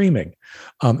not streaming,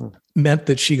 meant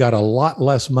that she got a lot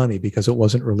less money because it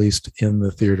wasn't released in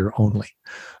the theater only.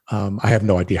 I have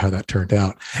no idea how that turned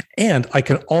out. And I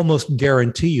can almost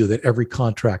guarantee you that every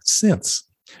contract since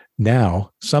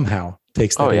now somehow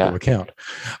takes that into account.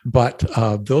 But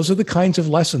those are the kinds of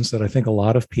lessons that I think a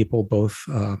lot of people, both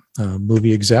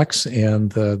movie execs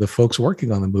and the folks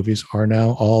working on the movies, are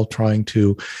now all trying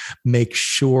to make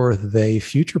sure they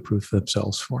future-proof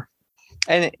themselves for.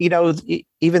 And,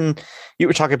 even you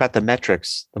were talking about the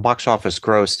metrics, the box office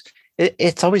gross,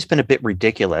 it's always been a bit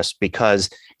ridiculous because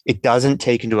it doesn't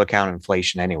take into account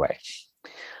inflation anyway.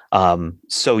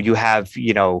 So you have,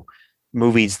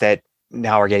 movies that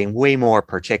now are getting way more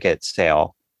per ticket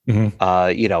sale,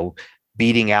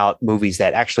 beating out movies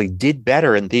that actually did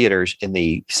better in theaters in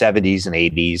the 70s and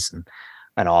 80s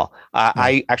and all.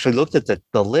 I actually looked at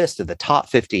the list of the top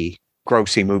 50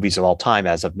 grossing movies of all time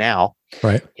as of now.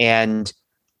 Right. And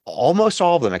almost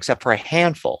all of them, except for a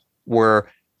handful, were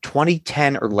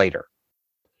 2010 or later.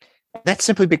 That's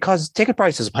simply because ticket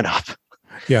prices went up.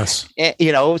 Yes. And,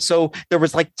 so there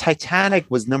was like Titanic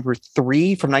was number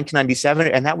 3 from 1997,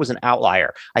 and that was an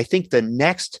outlier. I think the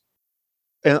next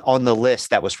on the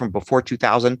list that was from before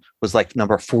 2000 was like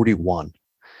number 41.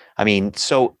 I mean,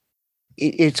 so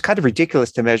it's kind of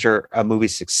ridiculous to measure a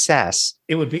movie's success.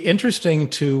 It would be interesting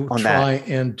to try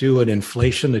and do an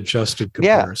inflation adjusted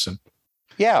comparison.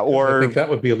 Yeah. Or I think that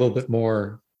would be a little bit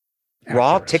more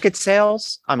raw accurate. ticket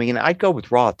sales. I mean, I'd go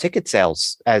with raw ticket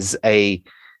sales as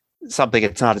something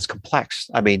that's not as complex.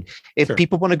 I mean, if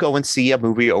people want to go and see a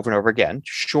movie over and over again,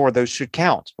 sure, those should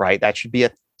count, right? That should be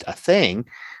a thing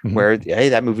where, hey,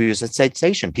 that movie was a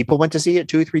sensation. People went to see it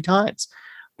 2 or 3 times.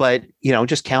 But,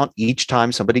 just count each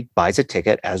time somebody buys a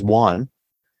ticket as one,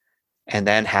 and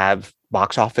then have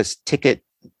box office ticket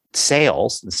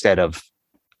sales instead of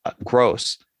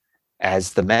gross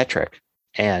as the metric.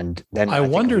 And then I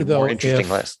wonder, though, more interesting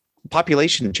list.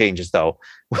 Population changes, though.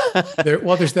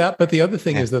 There's that. But the other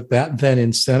thing is that then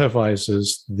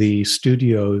incentivizes the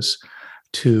studios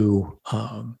to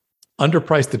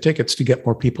underprice the tickets to get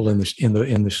more people in the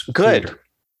theater.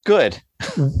 Good.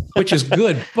 Which is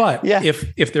good. But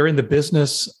if they're in the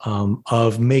business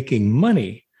of making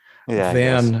money,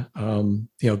 then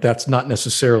that's not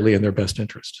necessarily in their best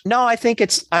interest. No, I think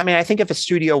if a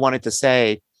studio wanted to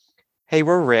say, hey,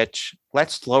 we're rich,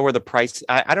 let's lower the price.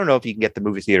 I don't know if you can get the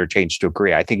movie theater chains to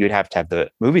agree. I think you'd have to have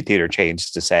the movie theater chains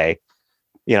to say,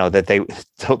 that they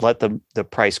don't let the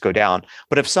price go down.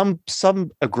 But if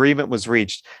some agreement was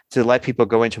reached to let people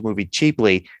go into a movie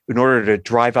cheaply in order to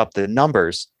drive up the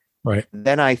numbers, right,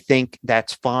 then I think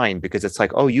that's fine, because it's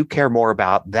like, oh, you care more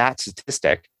about that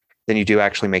statistic than you do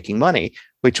actually making money,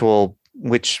 which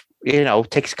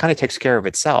takes care of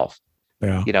itself.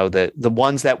 Yeah. The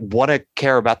ones that want to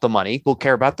care about the money will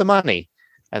care about the money.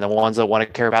 And the ones that want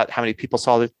to care about how many people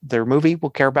saw their movie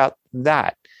will care about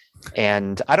that.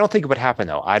 And I don't think it would happen,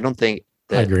 though. I don't think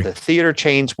the theater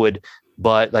chains would,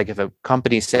 but like if a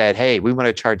company said, hey, we want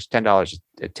to charge $10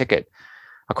 a ticket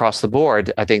across the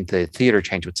board, I think the theater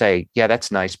chains would say, yeah,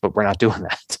 that's nice, but we're not doing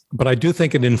that. But I do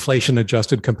think an inflation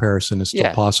adjusted comparison is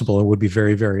still possible. It would be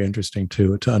very, very interesting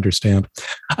to understand.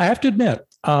 I have to admit,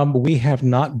 we have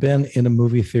not been in a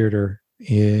movie theater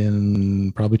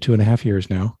in probably 2.5 years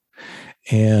now.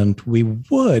 And we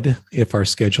would, if our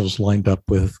schedules lined up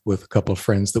with a couple of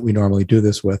friends that we normally do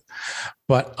this with.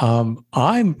 But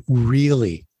I'm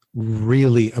really,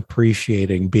 really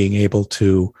appreciating being able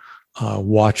to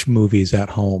watch movies at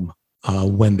home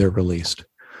when they're released.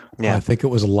 Yeah. I think it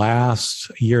was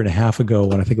last year and a half ago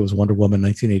when I think it was Wonder Woman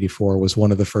 1984 was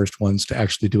one of the first ones to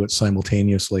actually do it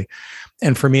simultaneously.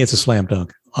 And for me, it's a slam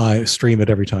dunk. I stream it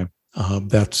every time.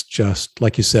 That's just,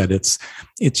 like you said,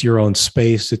 it's your own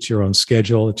space, it's your own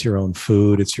schedule, it's your own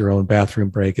food, it's your own bathroom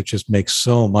break. It just makes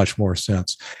so much more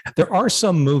sense. There are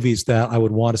some movies that I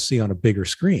would want to see on a bigger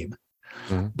screen,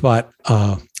 but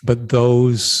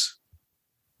those,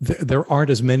 there aren't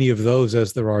as many of those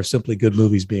as there are simply good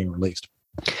movies being released.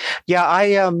 Yeah,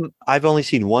 I've only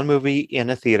seen one movie in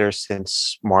a theater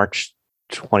since March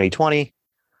 2020.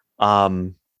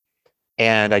 And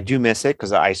I do miss it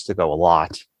because I used to go a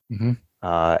lot.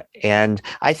 And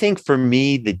I think for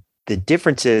me, the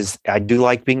difference is I do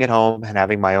like being at home and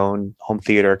having my own home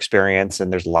theater experience.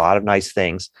 And there's a lot of nice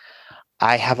things.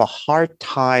 I have a hard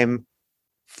time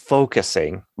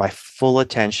focusing my full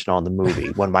attention on the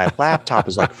movie when my laptop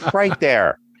is like right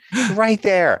there.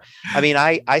 I mean,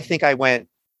 I think I went,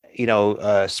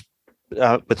 with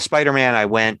Spider-Man, I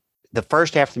went the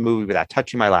first half of the movie without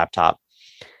touching my laptop.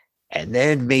 And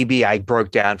then maybe I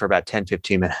broke down for about 10,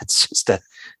 15 minutes just to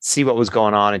see what was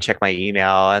going on and check my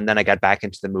email. And then I got back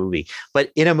into the movie.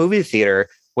 But in a movie theater,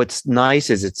 what's nice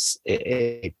is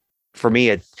for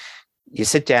me, you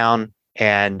sit down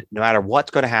and no matter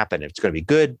what's going to happen, if it's going to be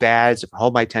good, bad, if I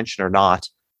hold my attention or not,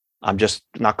 I'm just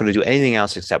not going to do anything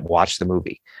else except watch the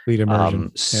movie. Complete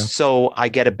immersion. So I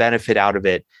get a benefit out of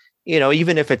it,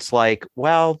 even if it's like,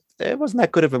 well, it wasn't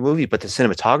that good of a movie, but the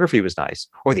cinematography was nice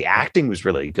or the acting was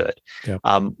really good. Yeah.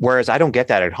 Whereas I don't get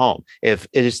that at home. If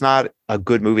it is not a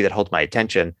good movie that holds my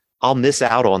attention, I'll miss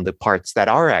out on the parts that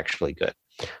are actually good.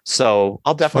 So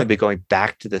I'll definitely be going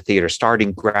back to the theater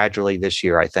starting gradually this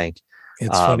year, I think.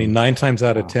 It's funny. 9 times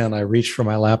out of 10, I reach for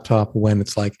my laptop when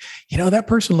it's like, that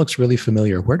person looks really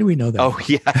familiar. Where do we know that? Oh,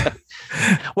 yeah.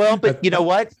 Well, but you know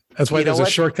what? That's why there's a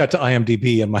shortcut to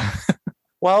IMDb in my.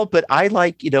 Well, but I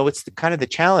like, it's the kind of the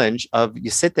challenge of you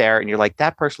sit there and you're like,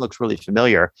 that person looks really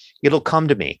familiar. It'll come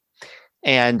to me.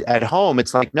 And at home,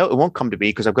 it's like, no, it won't come to me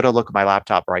because I'm going to look at my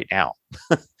laptop right now.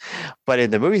 But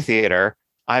in the movie theater,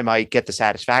 I might get the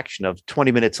satisfaction of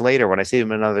 20 minutes later when I see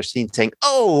them in another scene saying,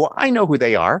 oh, I know who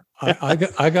they are.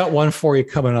 I got one for you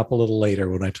coming up a little later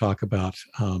when I talk about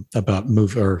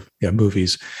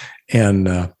movies. And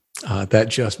that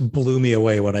just blew me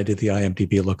away when I did the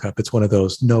IMDb lookup. It's one of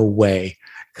those no way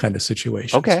kind of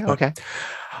situations. Okay.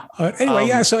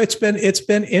 Anyway, so it's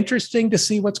been interesting to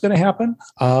see what's going to happen.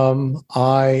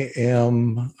 I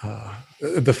am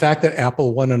the fact that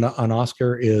Apple won an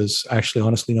Oscar is actually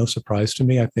honestly no surprise to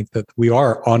me. I think that we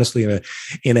are honestly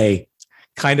in a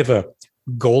kind of a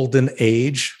golden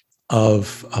age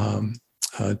of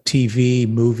TV,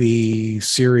 movie,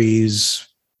 series,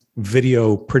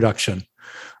 video production.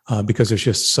 Because there's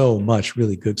just so much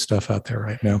really good stuff out there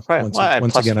right now. Right.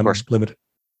 Once again, I'm limited.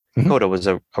 Coda was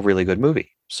a really good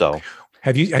movie. So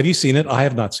have you seen it? I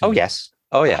have not seen it.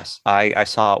 Oh, yes. I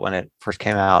saw it when it first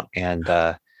came out. And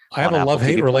I have a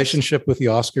love-hate relationship with the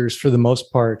Oscars. For the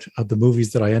most part, of the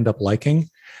movies that I end up liking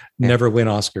never win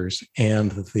Oscars.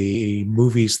 And the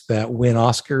movies that win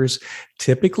Oscars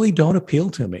typically don't appeal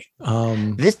to me.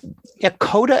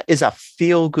 Coda is a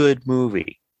feel-good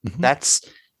movie. Mm-hmm. That's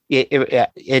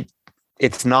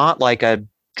it's not like a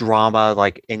drama,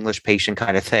 like English Patient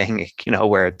kind of thing,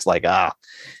 where it's like, I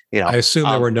assume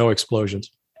there were no explosions.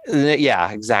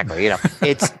 Yeah, exactly.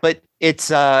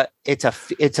 It's a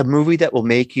movie that will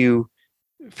make you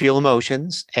feel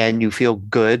emotions and you feel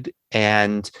good,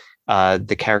 and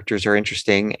the characters are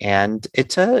interesting, and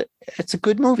it's a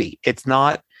good movie. It's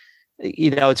not,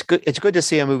 it's good. It's good to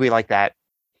see a movie like that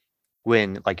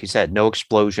when, like you said, no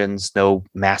explosions, no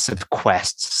massive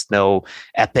quests, no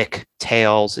epic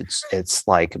tales. It's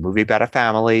like a movie about a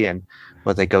family and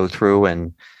what they go through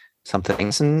and some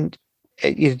things, and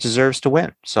it deserves to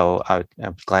win. So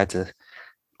I'm glad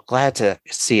to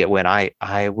see it win.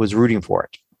 I was rooting for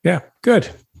it. Yeah, good.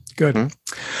 Mm-hmm.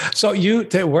 So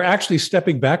we're actually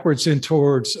stepping backwards in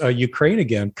towards Ukraine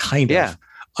again, kind of.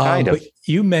 But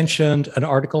you mentioned an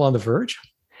article on The Verge.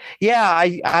 Yeah,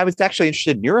 I was actually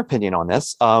interested in your opinion on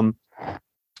this.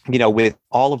 With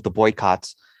all of the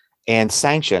boycotts and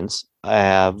sanctions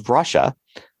of Russia,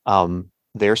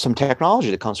 there's some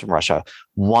technology that comes from Russia.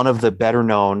 One of the better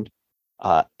known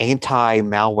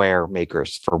anti-malware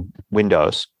makers for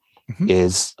Windows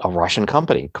is a Russian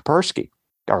company, Kaspersky.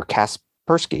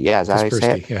 Yeah, is that how you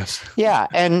say it? Yes. Yeah,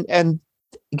 and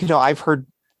I've heard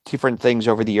different things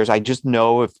over the years. I just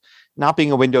know, if not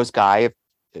being a Windows guy,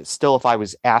 if I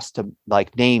was asked to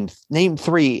name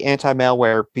 3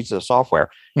 anti-malware pieces of software,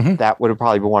 that would have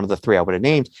probably been one of the 3 I would have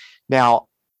named. Now,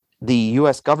 the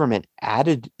U.S. government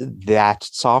added that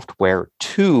software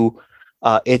to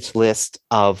its list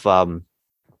of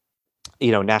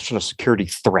national security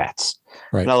threats.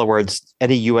 Right. In other words,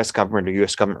 any U.S. government or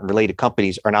U.S. government related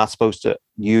companies are not supposed to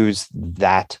use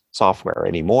that software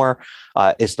anymore.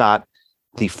 It's not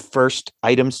the first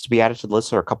items to be added to the list.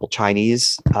 There are a couple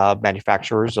Chinese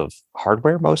manufacturers of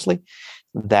hardware, mostly,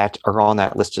 that are on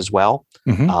that list as well.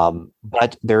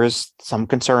 But there is some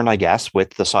concern, I guess,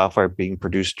 with the software being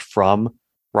produced from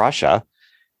Russia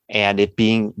and it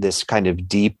being this kind of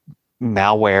deep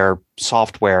malware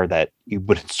software that you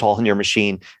would install in your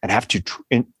machine and have to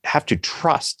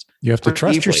trust. You have to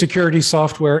trust deeply. Your security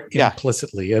software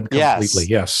implicitly and completely.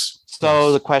 Yes.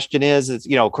 So the question is,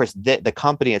 of course, the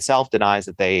company itself denies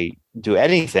that they do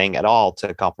anything at all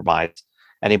to compromise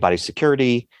anybody's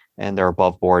security, and they're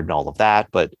above board and all of that.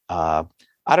 But I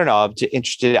don't know. I'm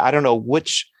interested. I don't know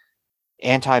which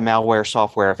anti-malware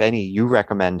software, if any, you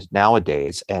recommend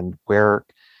nowadays, and where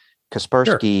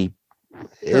Kaspersky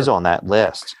is on that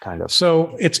list, kind of.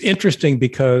 So it's interesting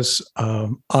because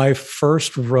I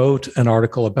first wrote an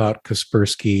article about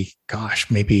Kaspersky,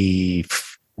 maybe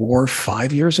 4 or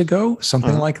 5 years ago,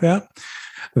 something like that.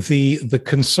 The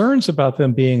concerns about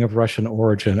them being of Russian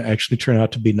origin actually turn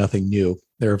out to be nothing new.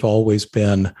 There have always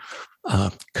been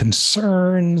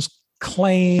concerns,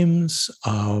 claims.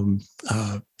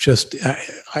 I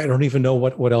don't even know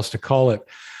what else to call it.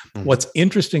 Mm-hmm. What's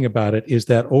interesting about it is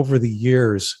that over the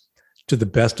years, to the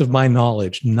best of my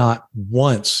knowledge, not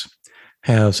once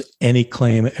has any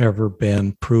claim ever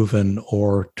been proven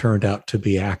or turned out to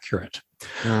be accurate.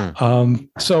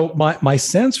 So my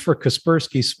sense for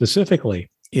Kaspersky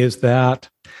specifically is that,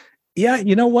 yeah,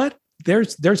 you know what?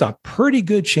 There's a pretty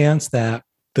good chance that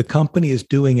the company is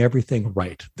doing everything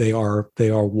right. They are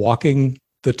walking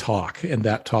the talk, and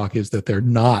that talk is that they're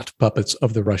not puppets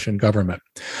of the Russian government.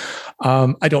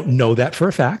 I don't know that for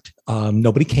a fact.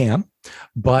 Nobody can,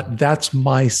 but that's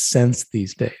my sense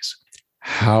these days.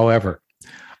 However,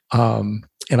 and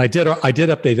I did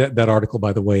update that article,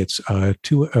 by the way. It's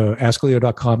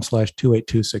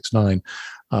askleo.com/28269.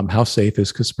 How safe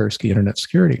is Kaspersky Internet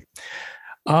Security?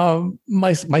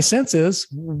 My sense is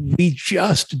we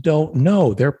just don't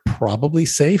know. They're probably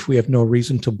safe. We have no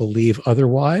reason to believe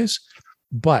otherwise.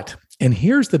 But, and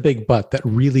here's the big but that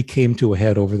really came to a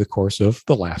head over the course of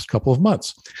the last couple of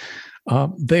months.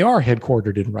 They are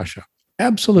headquartered in Russia.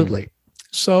 Absolutely.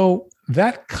 So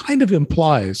that kind of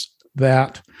implies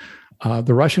that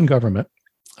the Russian government,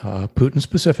 Putin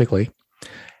specifically,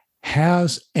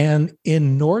 has an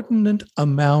inordinate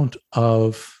amount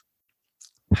of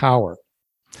power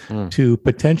to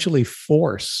potentially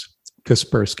force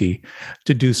Kaspersky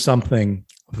to do something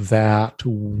that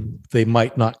they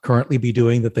might not currently be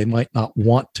doing, that they might not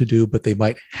want to do, but they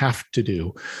might have to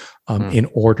do in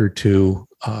order to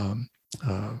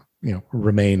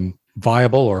remain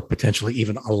viable or potentially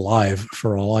even alive,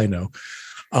 for all I know.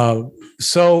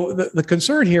 So the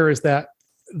concern here is that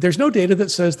there's no data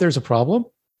that says there's a problem,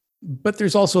 but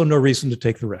there's also no reason to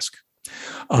take the risk.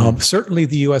 Certainly,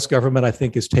 the U.S. government, I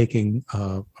think, is taking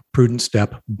a prudent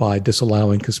step by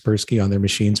disallowing Kaspersky on their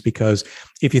machines, because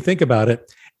if you think about it,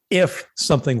 if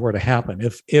something were to happen,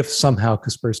 if somehow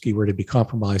Kaspersky were to be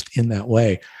compromised in that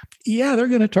way, yeah, they're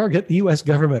going to target the U.S.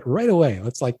 government right away.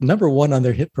 It's like number one on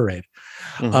their hit parade.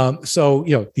 So,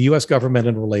 the U.S. government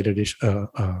and related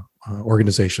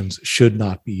organizations should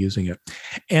not be using it.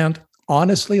 And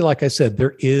honestly, like I said,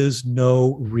 there is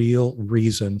no real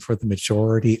reason for the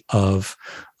majority of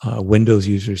Windows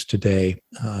users today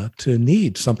to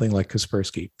need something like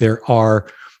Kaspersky. There are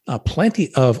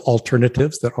plenty of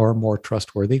alternatives that are more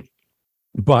trustworthy.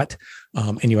 But,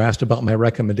 and you asked about my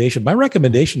recommendation. My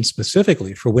recommendation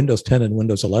specifically for Windows 10 and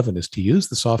Windows 11 is to use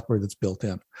the software that's built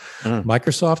in.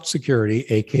 Microsoft Security,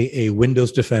 aka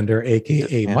Windows Defender,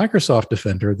 aka Microsoft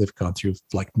Defender, they've gone through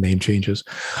like name changes,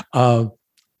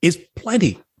 is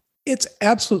plenty. It's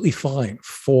absolutely fine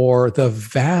for the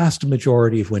vast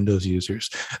majority of Windows users.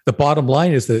 The bottom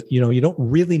line is that, you don't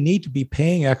really need to be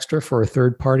paying extra for a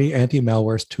third-party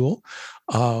anti-malware tool.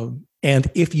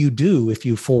 And if you do,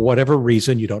 for whatever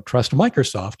reason, you don't trust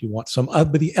Microsoft, you want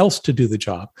somebody else to do the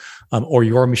job, or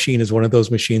your machine is one of those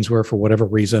machines where, for whatever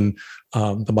reason,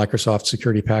 the Microsoft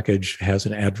security package has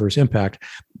an adverse impact,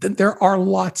 then there are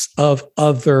lots of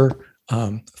other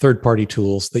third-party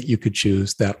tools that you could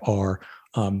choose that are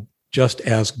just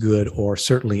as good, or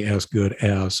certainly as good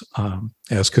as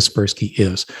Kaspersky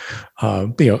is.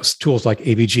 Tools like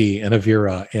AVG and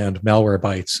Avira and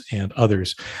Malwarebytes and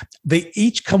others, they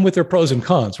each come with their pros and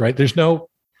cons, right? There's no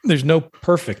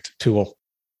perfect tool,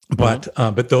 but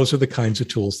those are the kinds of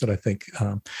tools that I think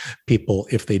people,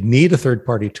 if they need a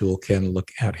third-party tool, can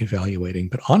look at evaluating.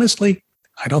 But honestly,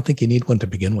 I don't think you need one to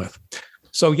begin with.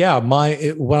 So yeah,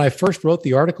 when I first wrote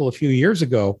the article a few years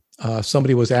ago,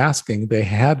 somebody was asking, they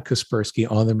had Kaspersky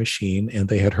on their machine and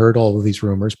they had heard all of these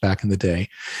rumors back in the day,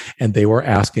 and they were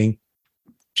asking,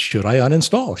 should I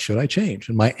uninstall? Should I change?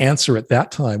 And my answer at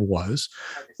that time was,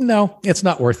 no, it's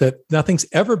not worth it. Nothing's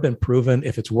ever been proven.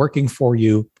 If it's working for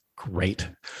you, great.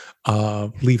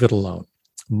 Leave it alone.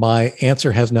 My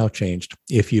answer has now changed.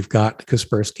 If you've got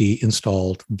Kaspersky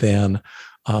installed, then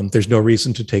there's no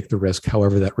reason to take the risk,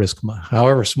 however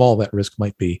small that risk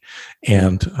might be,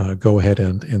 and go ahead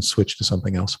and switch to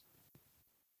something else.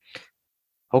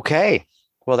 Okay,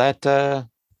 well that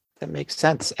makes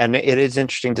sense, and it is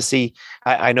interesting to see.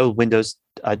 I know Windows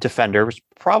Defender was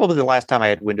probably the last time I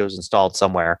had Windows installed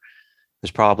somewhere.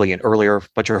 There's probably much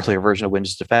earlier version of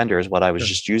Windows Defender is what I was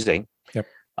just using. Yep.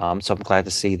 So I'm glad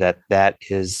to see that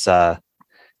is.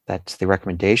 That's the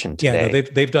recommendation today. Yeah, no,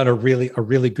 they've done a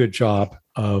really good job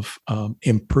of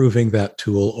improving that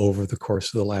tool over the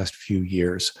course of the last few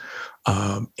years,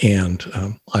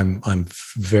 and I'm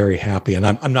very happy. And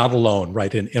I'm not alone,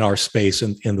 right? In our space,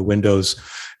 in the Windows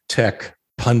tech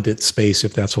pundit space,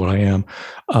 if that's what I am,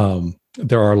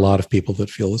 there are a lot of people that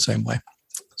feel the same way.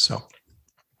 So,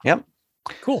 yep,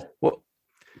 cool. Well,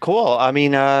 Cool. I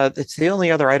mean, it's the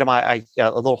only other item a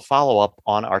little follow up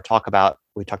on our talk about.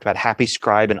 We talked about Happy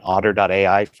Scribe and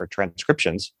Otter.ai for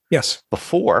transcriptions Yes.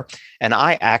 before. And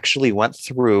I actually went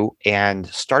through and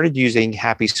started using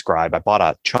Happy Scribe. I bought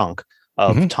a chunk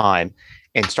of time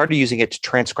and started using it to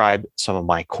transcribe some of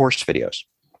my course videos.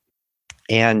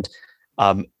 And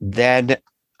then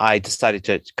I decided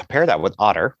to compare that with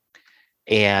Otter.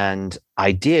 And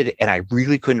I did, and I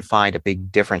really couldn't find a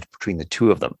big difference between the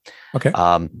two of them. Okay.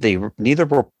 They neither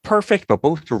were perfect, but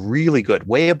both were really good,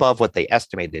 way above what they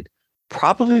estimated.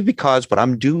 Probably because what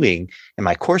I'm doing in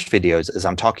my course videos is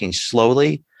I'm talking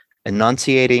slowly,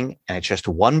 enunciating, and it's just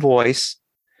one voice,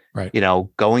 right?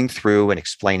 Going through and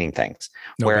explaining things.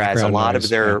 No Whereas a lot noise, of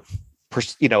their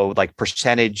like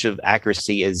percentage of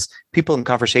accuracy is people in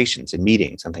conversations and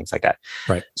meetings and things like that.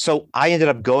 Right. So I ended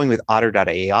up going with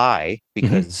Otter.ai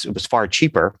because it was far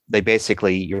cheaper. They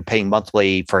basically, you're paying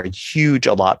monthly for a huge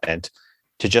allotment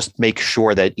to just make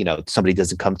sure that, somebody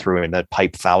doesn't come through and that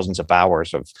pipe thousands of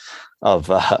hours of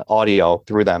audio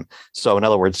through them. So in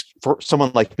other words, for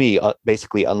someone like me,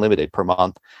 basically unlimited per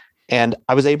month. And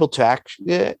I was able to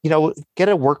actually, get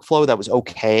a workflow that was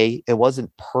okay. It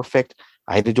wasn't perfect.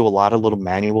 I had to do a lot of little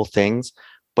manual things,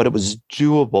 but it was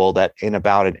doable that in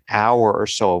about an hour or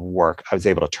so of work, I was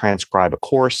able to transcribe a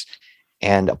course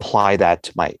and apply that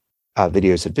to my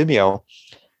videos at Vimeo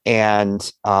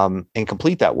and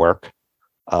complete that work.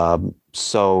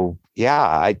 So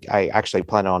yeah, I actually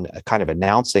plan on kind of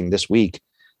announcing this week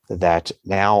that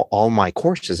now all my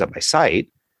courses at my site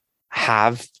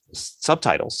have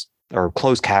subtitles or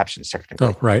closed captions technically.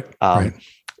 Oh, right.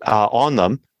 On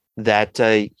them. That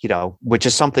which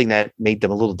is something that made them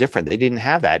a little different. They didn't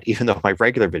have that, even though my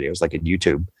regular videos, like at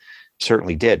YouTube,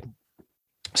 certainly did.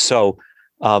 So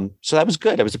that was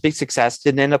good. It was a big success.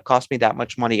 Didn't end up costing me that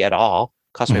much money at all.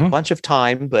 Cost me a bunch of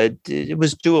time, but it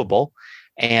was doable,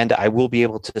 and I will be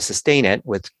able to sustain it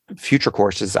with future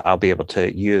courses. I'll be able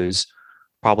to use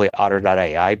probably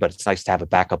Otter.ai, but it's nice to have a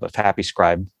backup of Happy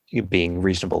Scribe being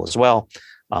reasonable as well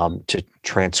to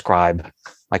transcribe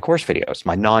my course videos,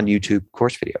 my non-YouTube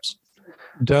course videos.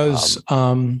 Does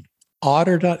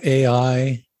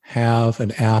Otter.ai have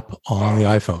an app on the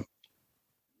iPhone?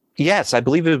 Yes, I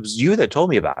believe it was you that told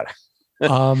me about it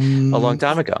a long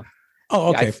time ago.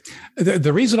 Oh, okay.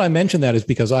 The reason I mentioned that is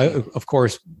because I, of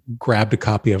course, grabbed a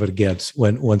copy of it again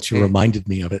once you reminded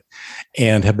me of it,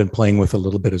 and have been playing with a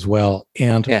little bit as well.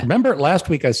 And remember last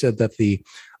week I said that the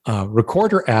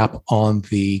recorder app on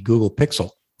the Google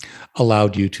Pixel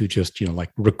allowed you to just,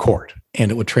 record,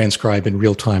 and it would transcribe in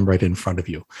real time right in front of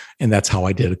you. And that's how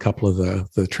I did a couple of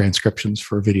the transcriptions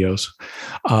for videos.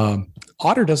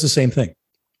 Otter does the same thing,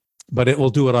 but it will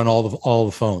do it on all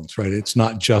the phones, right? It's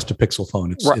not just a Pixel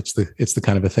phone. It's the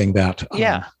kind of a thing that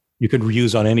you could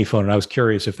use on any phone. And I was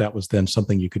curious if that was then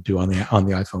something you could do on the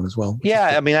iPhone as well.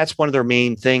 Yeah, I mean, that's one of their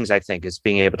main things, I think, is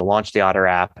being able to launch the Otter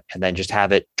app and then just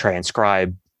have it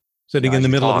transcribe. Sitting in the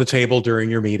middle of the table during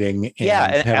your meeting. They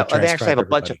actually have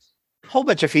a whole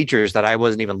bunch of features that I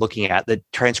wasn't even looking at that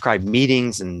transcribe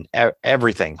meetings and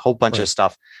everything, whole bunch of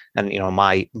stuff. And,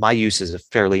 my use is a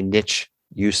fairly niche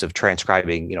use of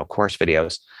transcribing, course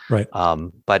videos. Right.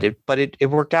 But it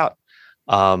worked out.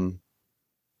 So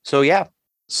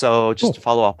just to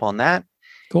follow up on that.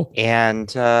 Cool. And,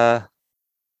 so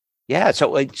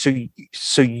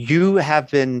you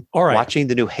have been watching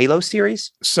the new Halo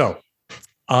series? So,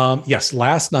 yes,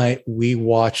 last night we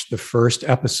watched the first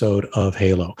episode of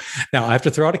Halo. Now, I have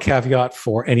to throw out a caveat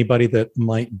for anybody that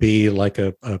might be like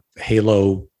a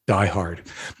Halo diehard.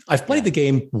 I've played the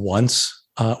game once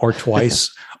or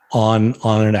twice on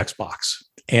an Xbox.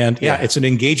 And it's an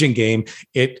engaging game.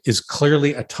 It is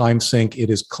clearly a time sink. It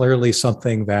is clearly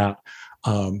something that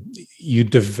you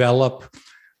develop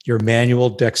your manual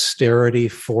dexterity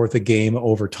for the game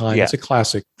over time. It's a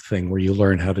classic thing where you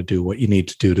learn how to do what you need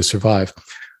to do to survive.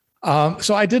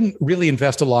 So I didn't really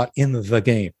invest a lot in the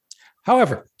game.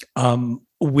 However,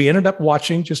 we ended up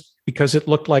watching just because it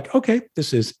looked like, okay,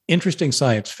 this is interesting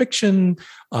science fiction.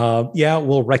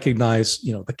 We'll recognize,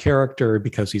 the character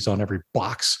because he's on every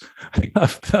box on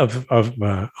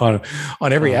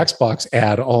every Xbox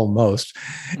ad almost.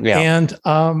 Yeah. And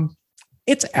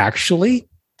it's actually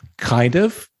kind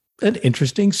of an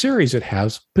interesting series. It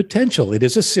has potential. It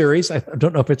is a series. I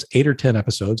don't know if it's 8 or 10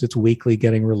 episodes. It's weekly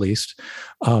getting released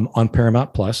on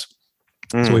Paramount Plus.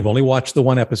 So we've only watched the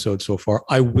one episode so far.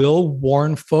 I will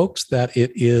warn folks that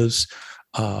it is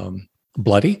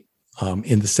bloody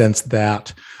in the sense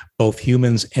that both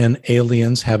humans and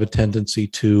aliens have a tendency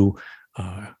to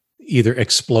either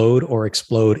explode or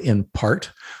explode in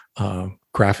part.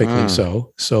 graphically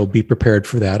so be prepared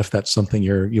for that if that's something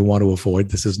you want to avoid.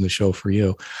 This isn't a show for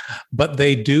you, but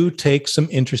they do take some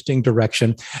interesting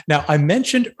direction. Now, I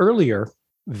mentioned earlier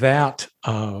that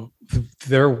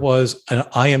there was an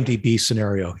IMDb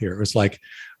scenario here. It was like,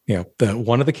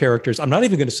 one of the characters, I'm not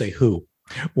even going to say who,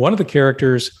 one of the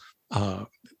characters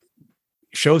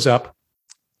shows up,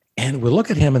 and we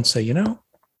look at him and say,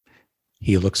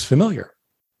 he looks familiar.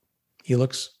 He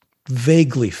looks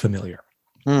vaguely familiar.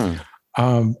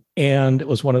 And it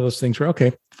was one of those things where,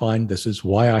 okay, fine. This is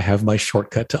why I have my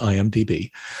shortcut to IMDb.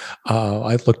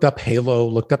 I looked up Halo,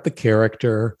 looked up the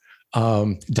character,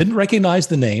 didn't recognize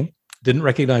the name, didn't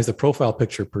recognize the profile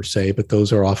picture per se, but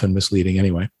those are often misleading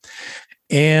anyway.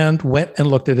 And went and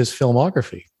looked at his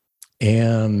filmography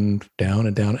and down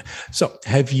and down. So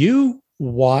have you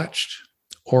watched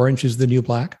Orange is the New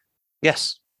Black?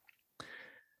 Yes.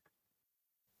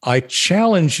 I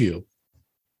challenge you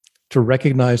to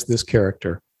recognize this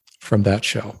character from that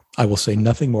show. I will say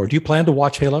nothing more. Do you plan to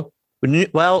watch Halo?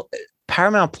 Well,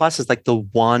 Paramount Plus is like the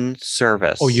one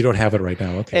service. Oh, you don't have it right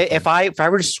now. Okay. If I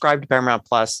were to subscribe to Paramount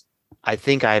Plus, I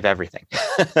think I have everything.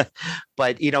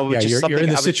 But you're in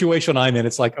the situation I'm in.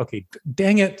 It's like, okay,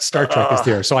 dang it, Star Trek is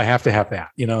there, so I have to have that.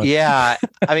 Yeah,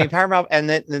 I mean Paramount, and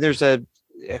then there's a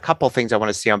couple of things I want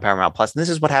to see on Paramount Plus, and this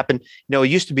is what happened. It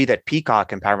used to be that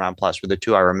Peacock and Paramount Plus were the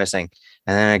two I were missing,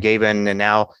 and then I gave in, and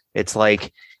now it's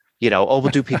like, we'll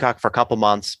do Peacock for a couple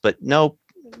months, but nope,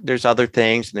 there's other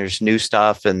things, and there's new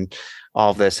stuff, and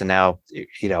all of this, and now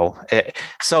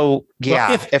so yeah.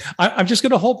 Well, if I'm just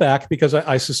going to hold back because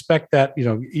I suspect that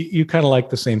you kind of like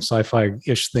the same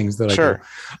sci-fi-ish things that sure.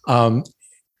 I do.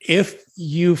 If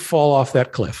you fall off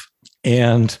that cliff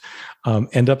and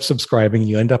end up subscribing,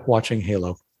 you end up watching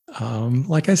Halo.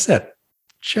 Like I said,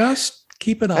 just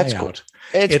keep an eye out.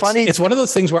 It's funny. It's one of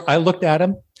those things where I looked at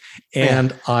him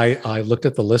and I looked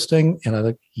at the listing and I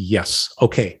like, yes,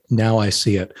 okay, now I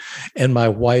see it. And my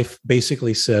wife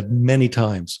basically said many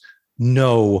times,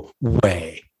 no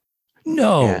way.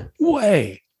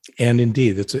 And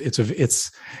indeed,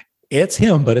 it's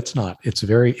him, but it's not. It's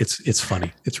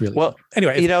funny. It's really funny.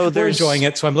 Anyway, they're enjoying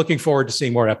it. So I'm looking forward to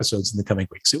seeing more episodes in the coming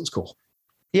weeks. It was cool.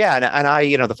 Yeah. And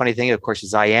I, the funny thing, of course,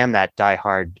 is I am that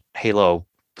diehard Halo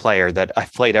player that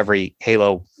I've played every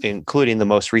Halo, including the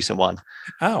most recent one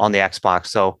on the Xbox.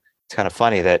 So it's kind of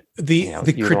funny that the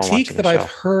critique that I've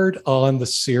heard on the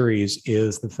series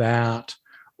is that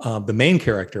the main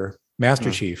character,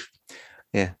 Master Chief,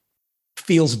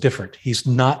 feels different. He's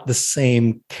not the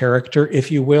same character, if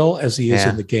you will, as he is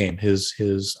in the game. His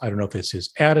I don't know if it's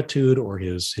his attitude or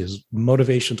his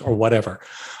motivations or whatever.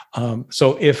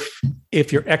 So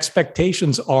if your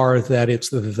expectations are that it's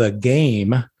the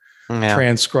game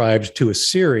transcribed to a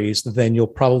series, then you'll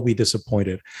probably be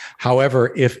disappointed.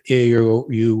 However, if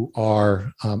you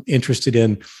are interested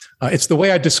in, it's the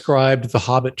way I described the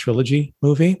Hobbit trilogy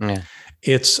movie. Yeah.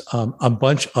 It's a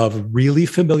bunch of really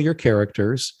familiar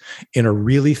characters in a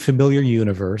really familiar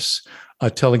universe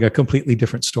telling a completely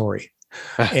different story.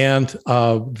 And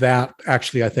that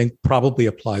actually, I think, probably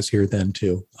applies here then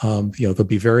too. There'll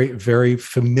be very, very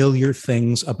familiar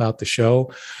things about the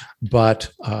show,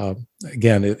 but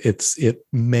again, it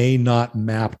may not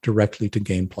map directly to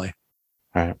gameplay.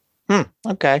 All right.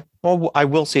 Okay. Well, I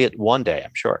will see it one day,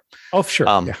 I'm sure. Oh, sure.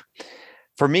 Yeah.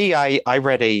 For me, I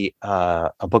read a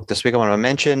book this week I want to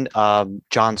mention.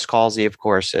 John Scalzi, of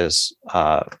course, is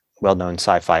a well-known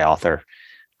sci-fi author.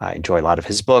 I enjoy a lot of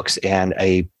his books, and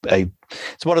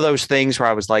it's one of those things where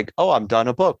I was like, "Oh, I'm done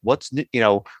a book. What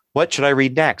should I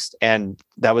read next?" And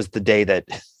that was the day that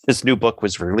this new book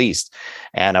was released,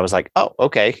 and I was like, "Oh,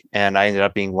 okay." And I ended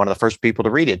up being one of the first people to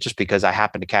read it, just because I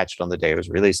happened to catch it on the day it was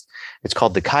released. It's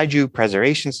called The Kaiju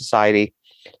Preservation Society,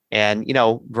 and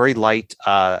very light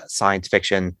science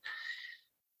fiction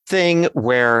thing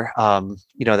where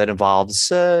that involves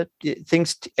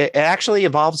things. It actually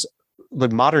involves the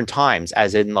modern times,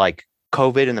 as in like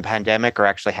COVID and the pandemic are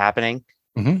actually happening.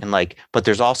 Mm-hmm. And but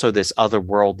there's also this other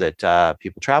world that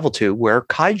people travel to where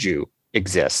kaiju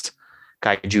exist.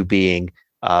 Kaiju being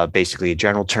basically a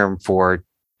general term for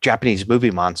Japanese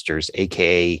movie monsters,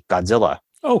 aka Godzilla.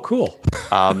 Oh, cool.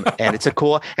 And it's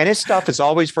and his stuff is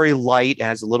always very light and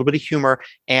has a little bit of humor,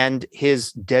 and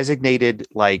his designated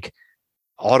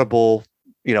audible,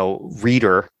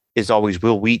 reader is always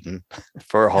Will Wheaton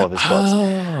for all of his books.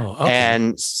 Oh, okay.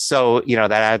 And so,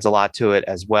 that adds a lot to it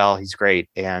as well. He's great.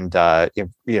 And,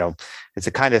 it's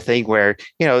a kind of thing where,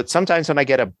 sometimes when I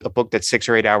get a book that's 6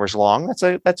 or 8 hours long, that's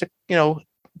a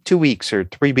 2 weeks or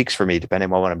 3 weeks for me,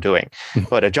 depending on what I'm doing.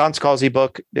 But a John Scalzi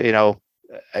book,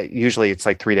 usually it's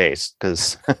like 3 days,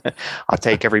 because I'll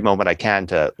take every moment I can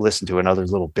to listen to another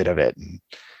little bit of it. And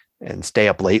and stay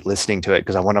up late listening to it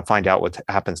because I want to find out what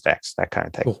happens next, that kind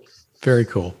of thing. Cool. Very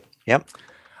cool. Yep.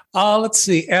 Let's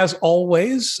see. As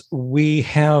always, we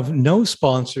have no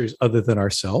sponsors other than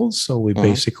ourselves. So we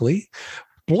basically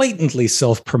blatantly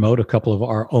self-promote a couple of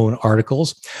our own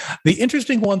articles. The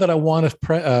interesting one that I want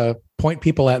to point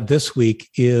people at this week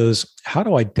is, how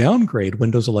do I downgrade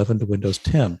Windows 11 to Windows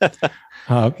 10?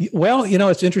 Well,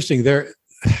 it's interesting.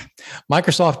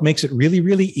 Microsoft makes it really,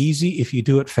 really easy if you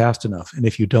do it fast enough. And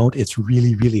if you don't, it's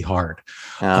really, really hard.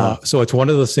 So it's one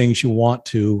of those things you want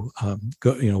to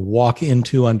walk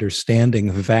into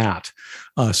understanding that.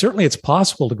 Certainly, it's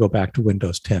possible to go back to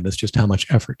Windows 10. It's just how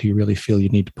much effort do you really feel you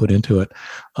need to put into it?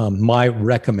 My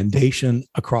recommendation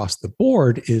across the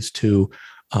board is to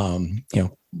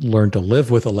learn to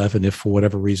live with 11 if for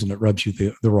whatever reason it rubs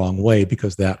you the wrong way,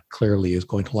 because that clearly is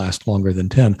going to last longer than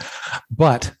 10.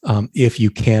 But if you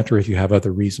can't, or if you have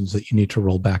other reasons that you need to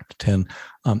roll back to 10,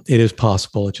 it is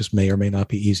possible. It just may or may not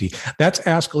be easy. That's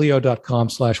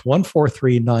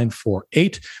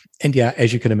askleo.com/143948. And yeah,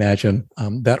 as you can imagine,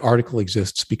 that article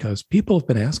exists because people have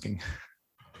been asking.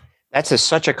 That's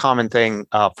such a common thing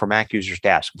for Mac users to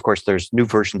ask. Of course, there's new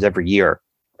versions every year.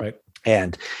 Right.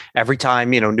 And every time,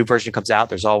 new version comes out,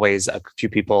 there's always a few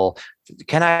people,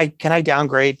 can I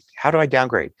downgrade? How do I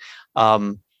downgrade?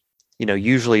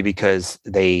 Usually because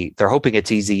they're hoping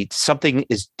it's easy. Something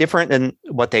is different than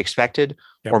what they expected,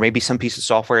 or maybe some piece of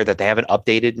software that they haven't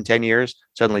updated in 10 years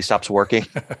suddenly stops working.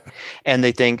 And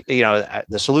they think,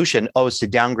 the solution, is to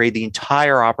downgrade the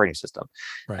entire operating system.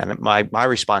 Right. And my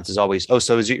response is always,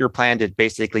 so is it your plan to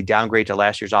basically downgrade to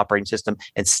last year's operating system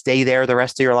and stay there the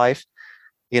rest of your life?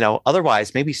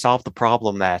 Otherwise, maybe solve the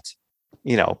problem that,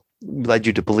 led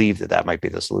you to believe that might be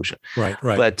the solution. Right.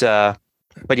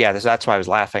 But yeah, that's why I was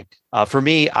laughing. For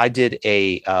me, I did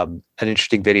an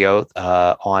interesting video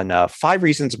on 5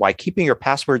 reasons why keeping your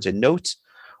passwords in notes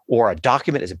or a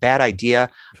document is a bad idea.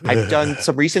 I've done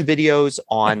some recent videos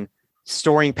on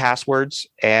storing passwords,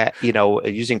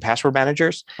 using password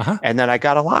managers. And then I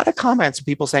got a lot of comments of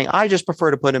people saying, I just prefer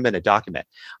to put them in a document.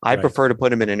 I prefer to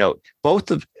put them in a note.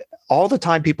 All the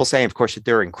time people say, of course, that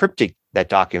they're encrypting that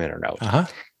document or note.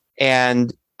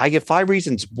 And I give 5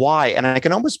 reasons why. And I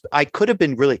could have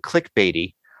been really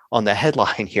clickbaity on the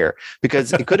headline here,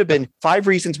 because it could have been 5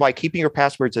 reasons why keeping your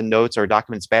passwords in notes or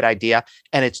documents is a bad idea.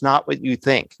 And it's not what you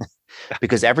think.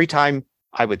 Because every time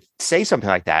I would say something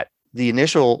like that, the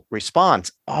initial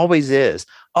response always is,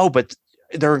 but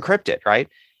they're encrypted, right?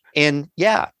 And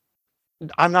yeah,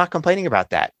 I'm not complaining about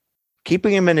that.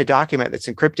 Keeping them in a document that's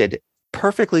encrypted,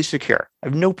 perfectly secure. I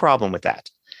have no problem with that.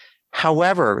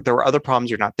 However, there are other problems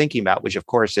you're not thinking about, which of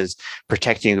course is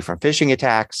protecting you from phishing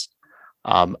attacks.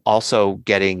 Also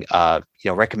getting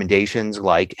recommendations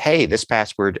like, hey, this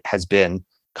password has been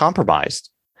compromised.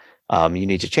 You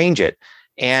need to change it.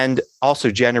 And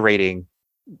also generating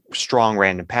strong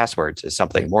random passwords is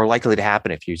something more likely to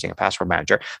happen if you're using a password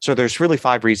manager. So there's really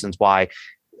 5 reasons why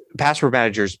password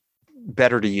managers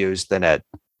better to use than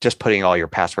just putting all your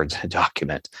passwords in a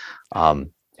document.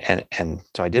 And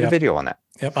so I did a video on that.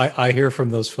 Yep, I hear from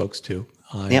those folks too.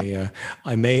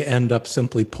 I may end up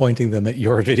simply pointing them at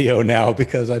your video now,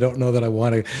 because I don't know that I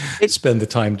want to spend the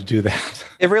time to do that.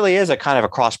 It really is a kind of a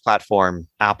cross-platform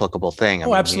applicable thing.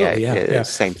 Absolutely. Yeah.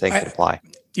 Same thing could apply.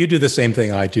 You do the same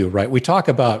thing I do, right? We talk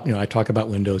about, I talk about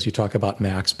Windows, you talk about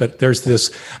Macs, but there's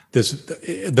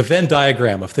the Venn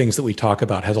diagram of things that we talk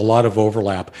about has a lot of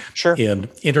overlap in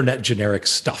internet generic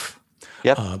stuff.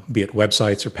 Yep. Be it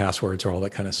websites or passwords or all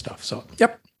that kind of stuff. So,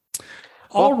 yep.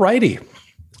 All righty.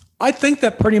 I think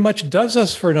that pretty much does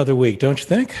us for another week, don't you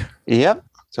think? Yep.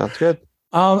 Sounds good.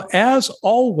 As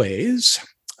always,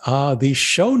 the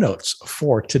show notes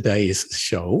for today's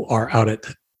show are out at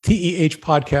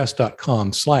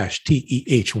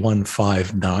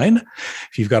tehpodcast.com/TEH159.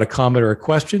 If you've got a comment or a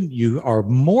question, you are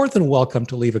more than welcome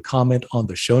to leave a comment on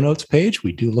the show notes page.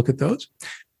 We do look at those.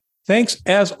 Thanks,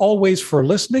 as always, for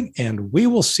listening, and we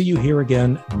will see you here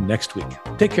again next week.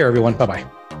 Take care, everyone. Bye-bye.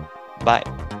 Bye.